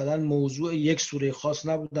مثلا موضوع یک سوره خاص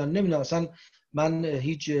نبودن، نمیدونم. اصلا من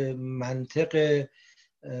هیچ منطق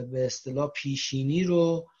به اصطلاح پیشینی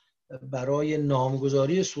رو برای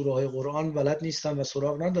نامگذاری سوره های قرآن بلد نیستم و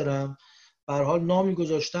سراغ ندارم. به هر حال نامی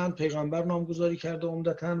گذاشتن، پیغمبر نامگذاری کرده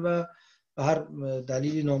عمدتاً و به هر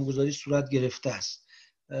دلیلی نامگذاری صورت گرفته است،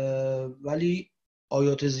 ولی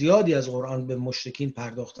آیات زیادی از قرآن به مشرکین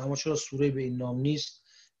پرداخته، اما چرا سوره به این نام نیست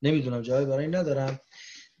نمیدونم، جوابی برای این ندارم.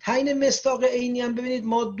 تعیین مصداق عینی هم ببینید،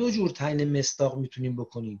 ما دو جور تعیین مصداق میتونیم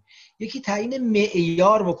بکنیم. یکی تعیین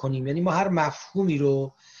معیار بکنیم، یعنی ما هر مفهومی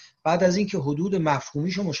رو بعد از اینکه حدود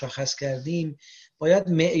مفهومیش رو مشخص کردیم باید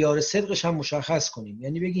معیار صدقش هم مشخص کنیم.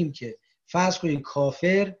 یعنی بگیم که فرض کنید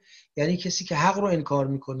کافر یعنی کسی که حق رو انکار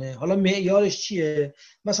میکنه. حالا معیارش چیه؟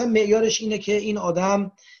 مثلا معیارش اینه که این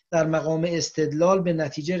آدم در مقام استدلال به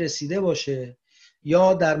نتیجه رسیده باشه،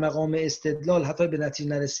 یا در مقام استدلال حتی به نتیجه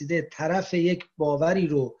نرسیده طرف یک باوری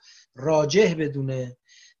رو راجح بدونه،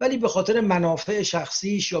 ولی به خاطر منافع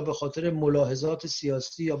شخصیش یا به خاطر ملاحظات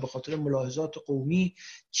سیاسی یا به خاطر ملاحظات قومی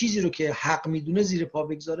چیزی رو که حق میدونه زیر پا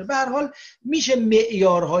بگذاره. به هر حال میشه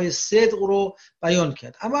معیارهای صدق رو بیان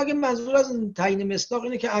کرد. اما اگه منظور از تعیین مصداق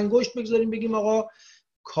اینه که انگشت بگذاریم بگیم آقا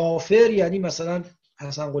کافر یعنی مثلا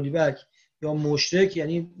حسن قلیبک یا مشرک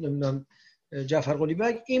یعنی نمیدونم جعفر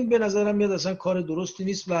قلیبک، این به نظرم میاد اصلا کار درستی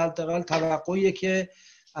نیست و حداقل توقعیه که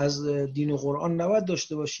از دین و قرآن نباید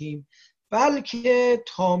داشته باشیم، بلکه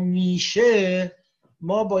تا میشه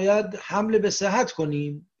ما باید حمله به صحت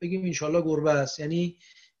کنیم، بگیم انشالله گربه است. یعنی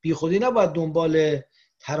بی خودی نباید دنبال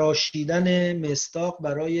تراشیدن مصداق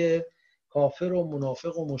برای کافر و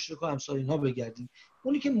منافق و مشرک و امثال اینها بگردیم.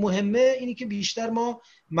 اونی که مهمه اینی که بیشتر ما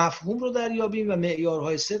مفهوم رو دریابیم و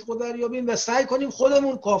معیارهای صدق رو دریابیم و سعی کنیم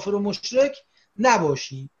خودمون کافر و مشرک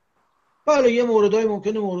نباشیم. بله یه موردهای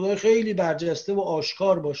ممکنه موردهای خیلی برجسته و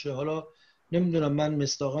آشکار باشه، حالا نمیدونم من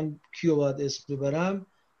مصداقاً کیو باید اسم ببرم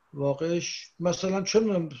واقعش، مثلا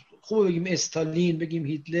چون خوبه بگیم استالین، بگیم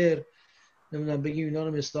هیتلر، نمیدونم بگیم اینا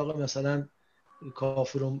رو مصداق مثلا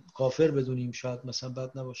کافر بدونیم، شاید مثلا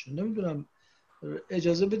بد نباشه. نمیدونم،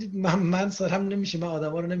 اجازه بدید من سرم نمیشه، من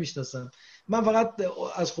آدما رو نمیشناسم، من فقط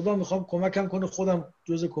از خدا میخوام کمکم کنه خودم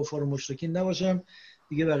جز کفار و مشرکین نباشم،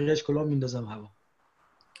 دیگه بقیه‌اش کلام میندازم هوا.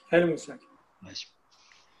 خیلی متشکرم.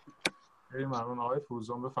 خیلی ممنون. آقای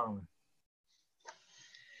فروزان بفرمایید.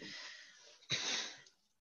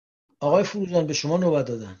 آقای فروزان به شما نوبت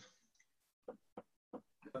دادن.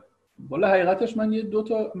 والا حقیقتش من یه دو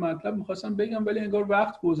تا مطلب میخواستم بگم ولی انگار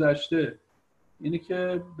وقت گذشته، اینی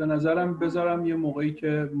که به نظرم بذارم یه موقعی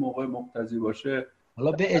که موقع مقتضی باشه.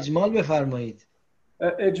 حالا به اجمال بفرمایید.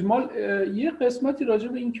 اجمال یه قسمتی راجع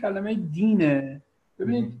به این کلمه دینه.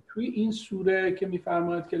 ببینید توی این سوره که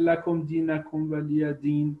میفرماید که لکم دینکم ولی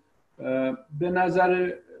دین، به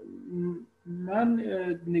نظر من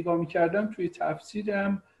نگاه میکردم توی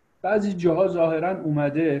تفسیرم بعضی جاها ظاهرا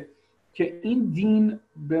اومده که این دین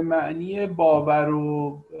به معنی باور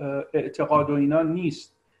و اعتقاد و اینا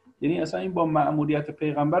نیست، یعنی اصلا این با مأموریت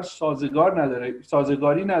پیغمبر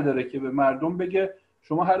سازگاری نداره که به مردم بگه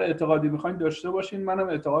شما هر اعتقادی میخواین داشته باشین، منم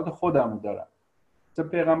اعتقاد خودمو دارم. مثلا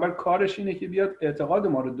پیغمبر کارش اینه که بیاد اعتقاد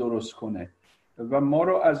ما رو درست کنه و ما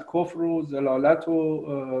رو از کفر و ضلالت و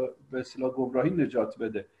به اصطلاح گمراهی نجات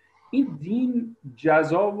بده. این دین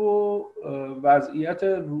جزا و وضعیت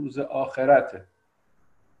روز آخرته.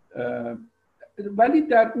 ولی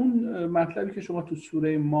در اون مطلبی که شما تو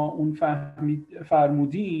سوره ما اون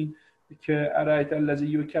فرمودین که ارایت الذی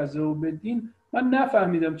یکذب بالدین، من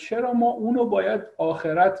نفهمیدم چرا ما اونو باید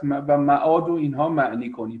آخرت و معاد و اینها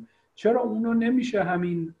معنی کنیم. چرا اونو نمیشه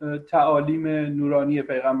همین تعالیم نورانی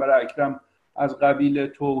پیغمبر اکرم از قبیل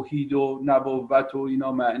توحید و نبوت و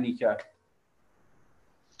اینا معنی کرد؟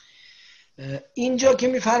 اینجا که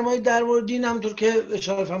میفرمایید در مورد دین، همونطور که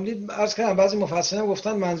اشاره فرمودید عرض کردم بعضی مفسرین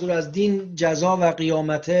گفتن منظور از دین جزا و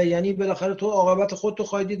قیامته، یعنی بالاخره تو عاقبت خودتو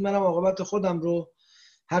خواهید دید، منم عاقبت خودم رو،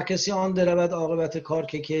 هر کسی آن درود عاقبت کار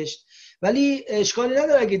که کشت. ولی اشکالی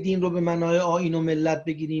نداره اگه دین رو به معنای آیین و ملت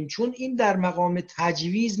بگیریم، چون این در مقام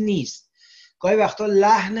تجویز نیست. گاهی وقتا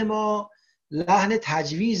لحن ما لحن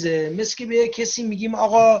تجویزه، مثل که به کسی میگیم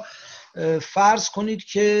آقا فرض کنید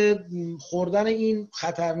که خوردن این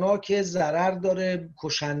خطرناک، ضرر داره،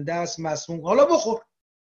 کشنده است، مسموم، حالا بخور.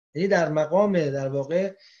 یعنی در مقام در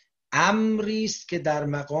واقع امری است که در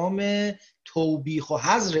مقام توبیخ و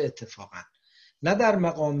حظر اتفاقا، نه در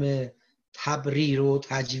مقام تبریر و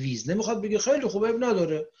تجویز. نمیخواد بگه خیلی خوبه اب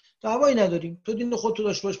نداره، دعوایی نداریم، تو دین خودت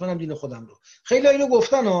داشته باش، منم دین خودم رو. خیلی اینو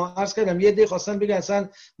گفتن ها، عرض کردم یه عده خواستن بگن اصلا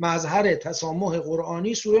مظهر تسامح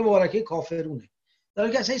قرآنی سوره مبارکه کافرونه، در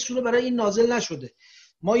حالی که اصلا این سوره برای این نازل نشده.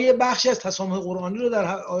 ما یه بخشی از تسامح قرآنی رو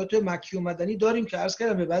در آیات مکی و مدنی داریم که عرض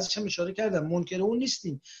کردم به بعضیش هم اشاره کردم، منکر اون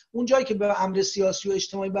نیستیم. اون جایی که به امر سیاسی و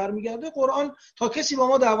اجتماعی برمیگرده قرآن تا کسی با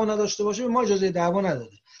ما دعوا نداشته باشه به ما اجازه دعوا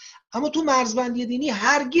نداده. اما تو مرزبندی دینی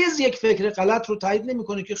هرگز یک فکر غلط رو تایید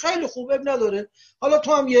نمی‌کنه که خیلی خوب اب نداره، حالا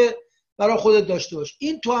تو هم یه برای خودت داشته باش.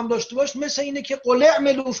 این تو هم داشته باش مثل اینه که قل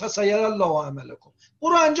اعملوا فسیر الله عملکم،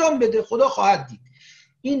 برو انجام بده خدا خواهد دید.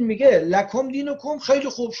 این میگه لکم دینکم، خیلی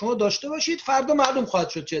خوب شما داشته باشید، فردا معلوم خواهد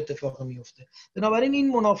شد چه اتفاقی میفته. بنابراین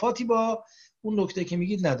این منافاتی با اون نکته که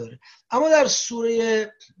میگید نداره. اما در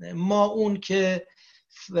سوره ماعون که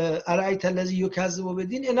ارایت الذی یکذب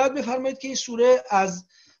بالدین، عنایت بفرمایید که این سوره از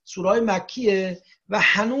سوره‌های مکیه و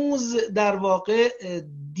هنوز در واقع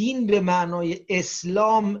دین به معنای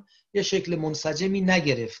اسلام یه شکل منسجمی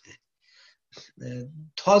نگرفته،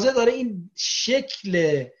 تازه داره این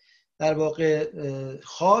شکل در واقع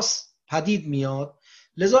خاص پدید میاد.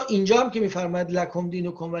 لذا اینجا هم که میفرماید لکم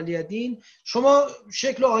دینکم ولی دین، شما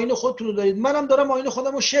شکل آیین خودتون رو دارید، منم دارم آیین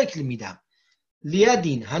خودم رو شکل میدم.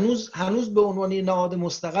 لیدین هنوز به عنوان نهاد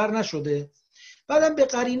مستقر نشده. بعدم به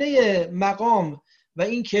قرینه مقام و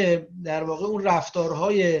اینکه در واقع اون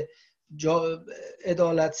رفتارهای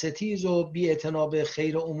عدالت ستیز و بی‌اعتنا به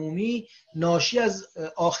خیر عمومی ناشی از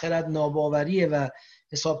آخرت ناباوریه و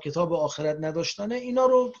حساب کتاب آخرت نداشتنه، اینا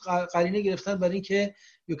رو قرینه گرفتن برای اینکه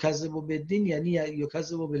یکذب بالدین یعنی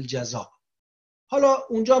یکذب بالجزا. حالا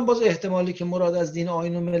اونجا هم باز احتمالی که مراد از دین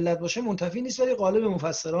آیین و ملت باشه منتفی نیست، ولی غالب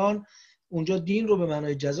مفسران اونجا دین رو به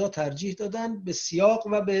معنای جزا ترجیح دادن، به سیاق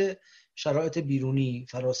و به شرایط بیرونی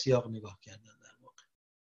فراسیاق نگاه کردن. در واقع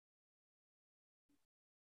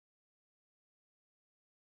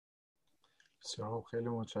بسیار خیلی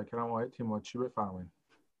متشکرم. آقای تیماچی بفرمایید.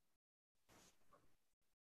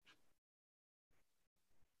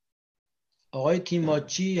 آقای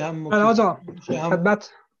تیماچی هم آقا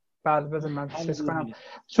خدمت بله بذار من چیز کنم،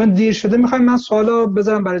 چون دیر شده میخوایم من سوالو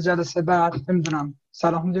بذارم برای جلسه بعد. نمیدونم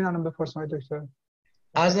صلاح میدونم الان بپرسم آقای دکتر.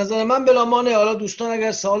 از نظر من بلا مانع، حالا دوستان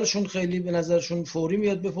اگر سوالشون خیلی به نظرشون فوری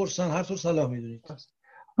میاد بپرسن، هر طور صلاح میدونید.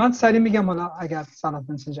 من سریع میگم حالا اگر صلاح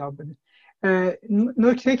بنسین جواب بدید.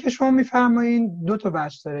 نکته که شما میفرمایین دو تا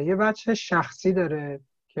بچه داره. یه بچه شخصی داره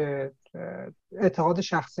که اعتقاد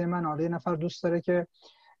شخصی من، حالا یه نفر دوست داره که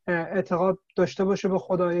اعتقاد داشته باشه به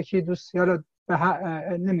خدا، یکی دوست یا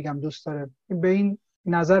نمیگم دوست داره، به این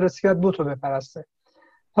نظر رسید دو تا بپرسته.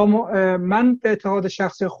 تا من به اعتقاد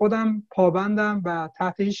شخصی خودم پابندم و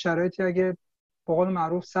تحت هیچ شرایطی اگه به قول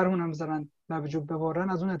معروف سرمونم بذارن لب جوب ببرن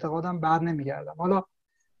از اون اعتقادم بر نمیگردم. حالا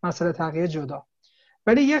مسئله تغییر جدا،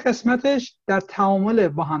 ولی یه قسمتش در تعامل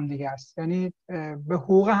با همدیگه است، یعنی به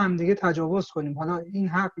حقوق همدیگه تجاوز کنیم. حالا این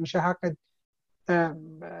حق میشه حق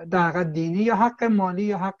در حق دینی یا حق مالی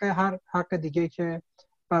یا حق هر حق دیگه که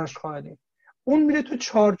براش قائلیم. اون میره تو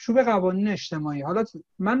چارچوب قوانین اجتماعی. حالا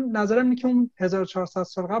من نظرم اینه که اون 1400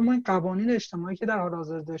 سال قبل ما این قوانین اجتماعی که در حال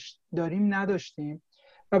حاضر داریم نداشتیم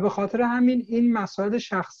و به خاطر همین این مسائل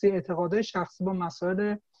شخصی، اعتقادات شخصی با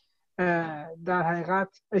مسائل در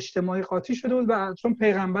حقیقت اجتماعی قاطی شده بود. و چون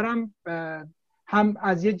پیغمبرم هم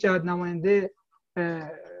از یه جهت نماینده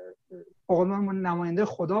نماینده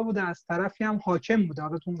خدا بوده، از طرفی هم حاکم بوده،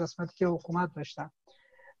 حالا تو اون قسمتی که حکومت داشتن،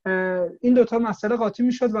 این دوتا مسئله قاطی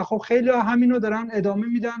میشد و خب خیلی همینو دارن ادامه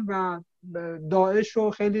میدن و داعش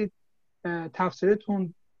و خیلی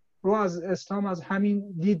تفسیرتون رو از اسلام از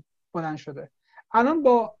همین دید بلند شده. الان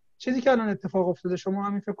با چیزی که الان اتفاق افتاده، شما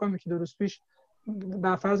همین فکر کنم که 2 روز پیش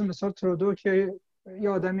در فرض مثال ترودو که یه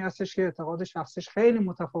آدمی هستش که اعتقاد شخصیش خیلی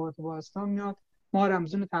متفاوته با اسلام، میاد ما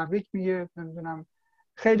رمضان تبریک میگه، نمیدونم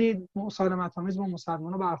خیلی مسالمت‌آمیز با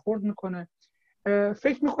مسلمان‌ها برخورد میکنه.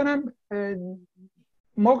 فکر میکنم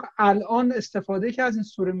ما الان استفاده که از این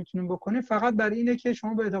سوره میتونیم بکنیم فقط برای اینه که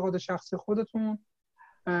شما به اعتقاد شخصی خودتون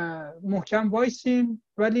محکم وایسین،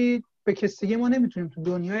 ولی به کسی دیگه ما نمیتونیم تو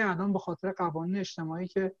دنیای الان به خاطر قوانین اجتماعی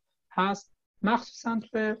که هست، مخصوصا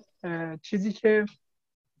تو چیزی که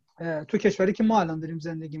تو کشوری که ما الان داریم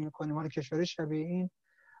زندگی میکنیم، حالا کشوری شبیه این،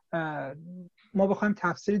 ما بخوایم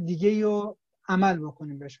تفسیر دیگه رو عمل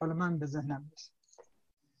بکنیم بهش. حالا من به ذهنم نیست.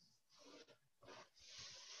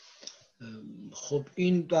 خب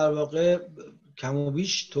این در واقع کم و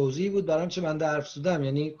بیش توضیح بود برام چه من در حرف زدم،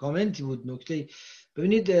 یعنی کامنتی بود، نکته.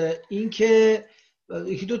 ببینید این که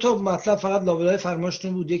یکی دو تا مطلب فقط لابلای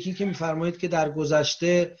فرمایشتون بود. یکی که میفرمایید که در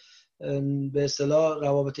گذشته به اصطلاح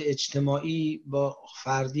روابط اجتماعی با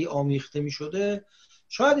فردی آمیخته میشده،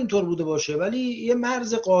 شاید اینطور بوده باشه، ولی یه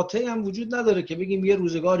مرز قاطعی هم وجود نداره که بگیم یه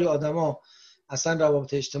روزگاری آدما اصلا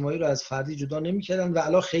روابط اجتماعی رو از فردی جدا نمی‌کردن و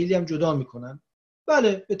الان خیلی هم جدا میکنن.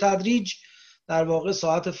 بله به تدریج در واقع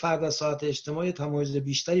ساعت فرد از ساعت اجتماعی تمایز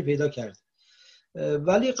بیشتری پیدا کرد.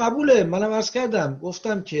 ولی قبوله، منم عرض کردم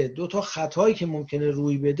گفتم که دو تا خطایی که ممکنه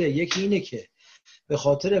روی بده، یکی اینه که به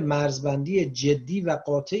خاطر مرزبندی جدی و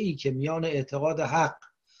قاطعی که میان اعتقاد حق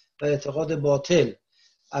و اعتقاد باطل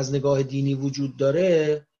از نگاه دینی وجود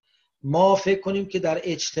داره، ما فکر کنیم که در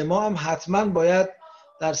اجتماع هم حتما باید،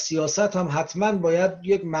 در سیاست هم حتما باید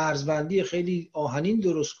یک مرزبندی خیلی آهنین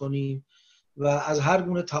درست کنیم و از هر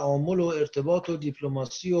گونه تعامل و ارتباط و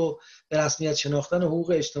دیپلماسی و به رسمیت شناختن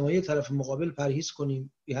حقوق اجتماعی طرف مقابل پرهیز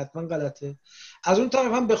کنیم. این حتما غلطه. از اون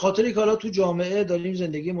طرف هم به خاطر اینکه حالا تو جامعه داریم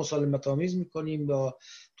زندگی مسالمت آمیز میکنیم یا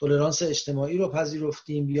تولرانس اجتماعی رو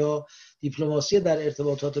پذیرفتیم یا دیپلماسی در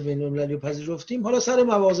ارتباطات بین المللی رو پذیرفتیم، حالا سر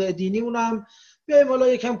مواضع دینیمون هم بیایم حالا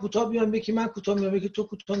یکم کوتاه بیام، یکی من کوتاه میام یکی تو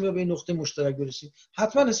کوتاه میام، به نقطه مشترک برسیم.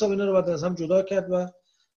 حتما حساب اینا رو باید از هم جدا کرد و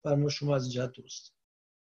برنامه شما از این جهت درست.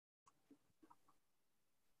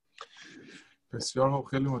 بسیار خوب،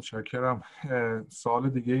 خیلی متشکرم. سوال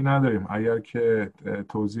دیگه ای نداریم. اگر که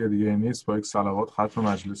توضیح دیگه ای نیست با یک صلوات ختم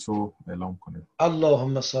مجلس رو اعلام کنیم.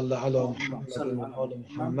 اللهم صل علی محمد و آل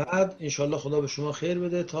محمد. انشالله خدا به شما خیر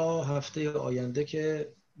بده تا هفته آینده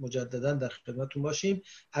که مجددا در خدمتتون باشیم.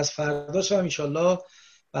 از فرداش هم انشالله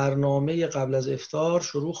برنامه قبل از افطار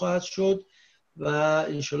شروع خواهد شد و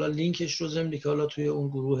انشالله لینکش رو ضمن که حالا توی اون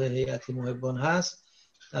گروه هیئت محبان هست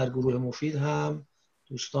در گروه مفید هم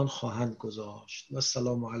دوستان خواهند گذاشت. و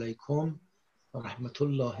السلام علیکم و رحمت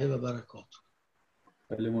الله و برکاته.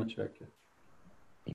 خیلی متشکرم.